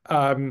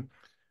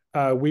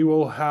 We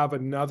will have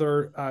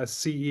another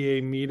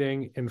CEA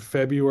meeting in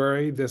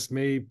February. This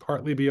may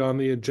partly be on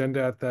the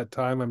agenda at that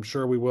time. I'm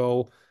sure we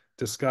will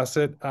discuss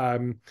it.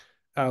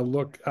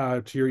 Look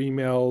to your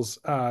emails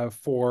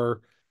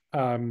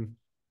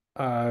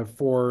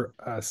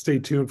stay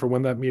tuned for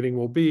when that meeting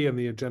will be and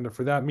the agenda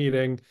for that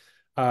meeting.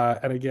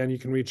 And again, you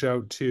can reach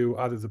out to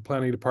either the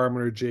planning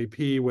department or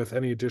JP with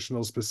any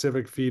additional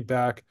specific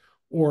feedback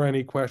or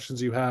any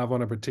questions you have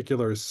on a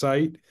particular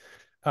site.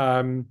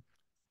 And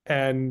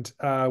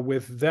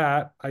with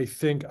that, I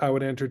think I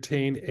would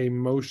entertain a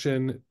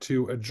motion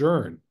to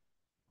adjourn.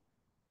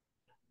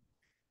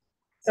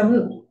 So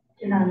moved.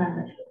 You're not a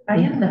member. I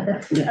am a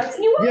member. Yes.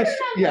 You are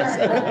Yes.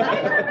 a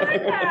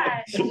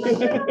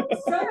member.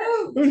 So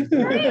moved.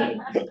 Great.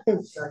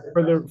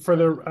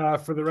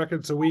 For the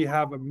record, so we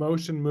have a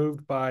motion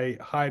moved by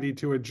Heidi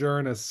to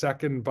adjourn, a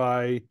second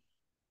by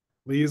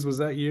Lise. Was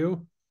that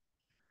you?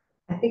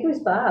 I think it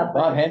was Bob.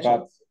 Bob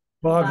Henschel.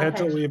 Bob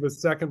Henschel. We have a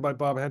second by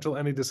Bob Henschel.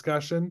 Any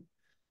discussion?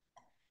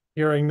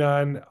 Hearing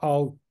none,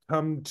 I'll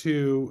come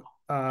to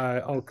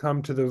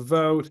the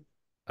vote.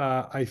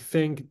 I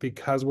think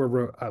because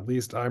at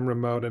least I'm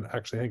remote, and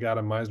actually I think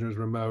Adam Meisner is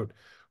remote,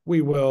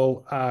 we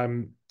will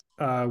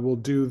we'll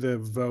do the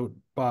vote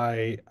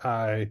by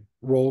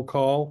roll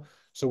call.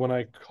 So when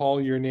I call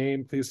your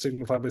name, please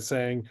signify by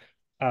saying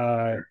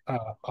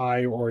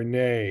aye or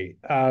nay.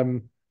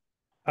 Rick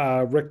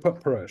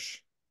Putprush.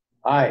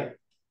 Aye.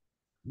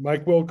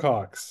 Mike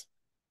Wilcox.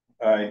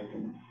 Aye.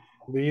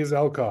 Lise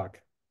Elcock.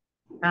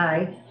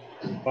 Aye.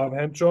 Bob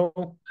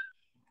Henschel.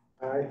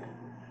 Aye.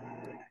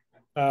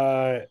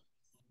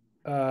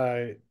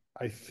 I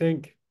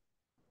think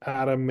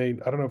Adam I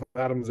don't know if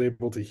Adam's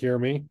able to hear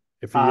me.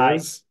 If he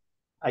is.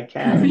 I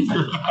can.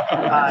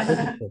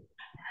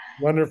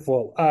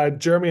 Wonderful.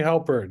 Jeremy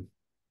Halpern.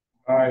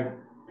 Aye.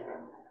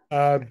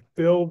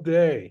 Bill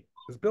Day.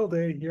 Is Bill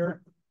Day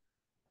here?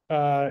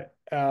 And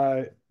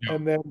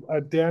then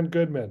Dan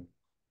Goodman.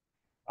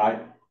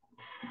 Aye.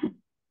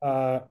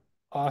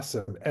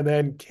 Awesome. And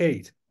then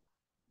Kate.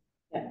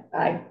 Yeah,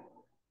 aye.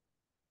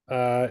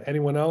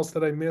 Anyone else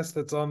that I missed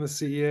that's on the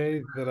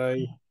CEA that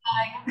I?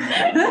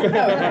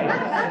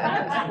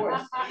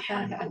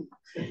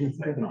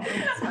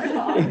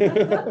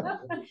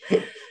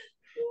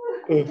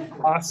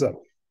 Awesome.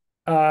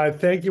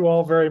 Thank you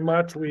all very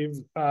much. We've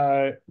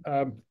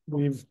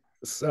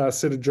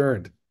sit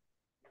adjourned.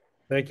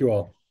 Thank you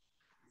all.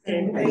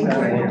 Thank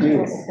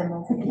you.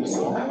 Too many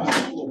people.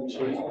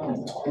 I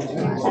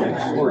was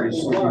like, oh,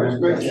 it's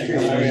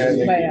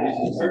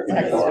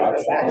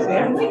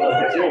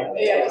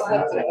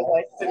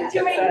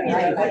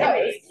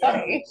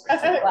funny.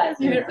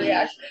 You didn't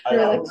react. You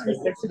were like 2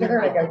 sticks together,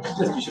 and I go,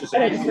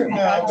 and I just wrote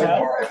God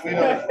no.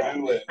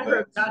 I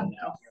wrote God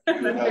no.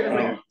 And then he was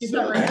like, he's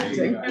not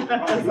reacting. And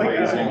I was like,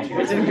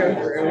 it didn't go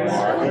through.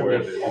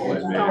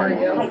 How are you?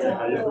 No, that's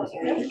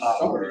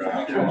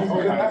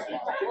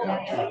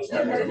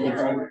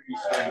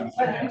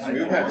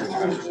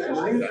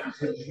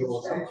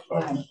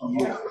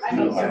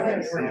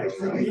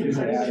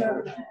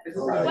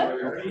all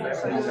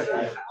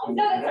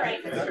right.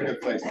 That's a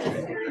good place.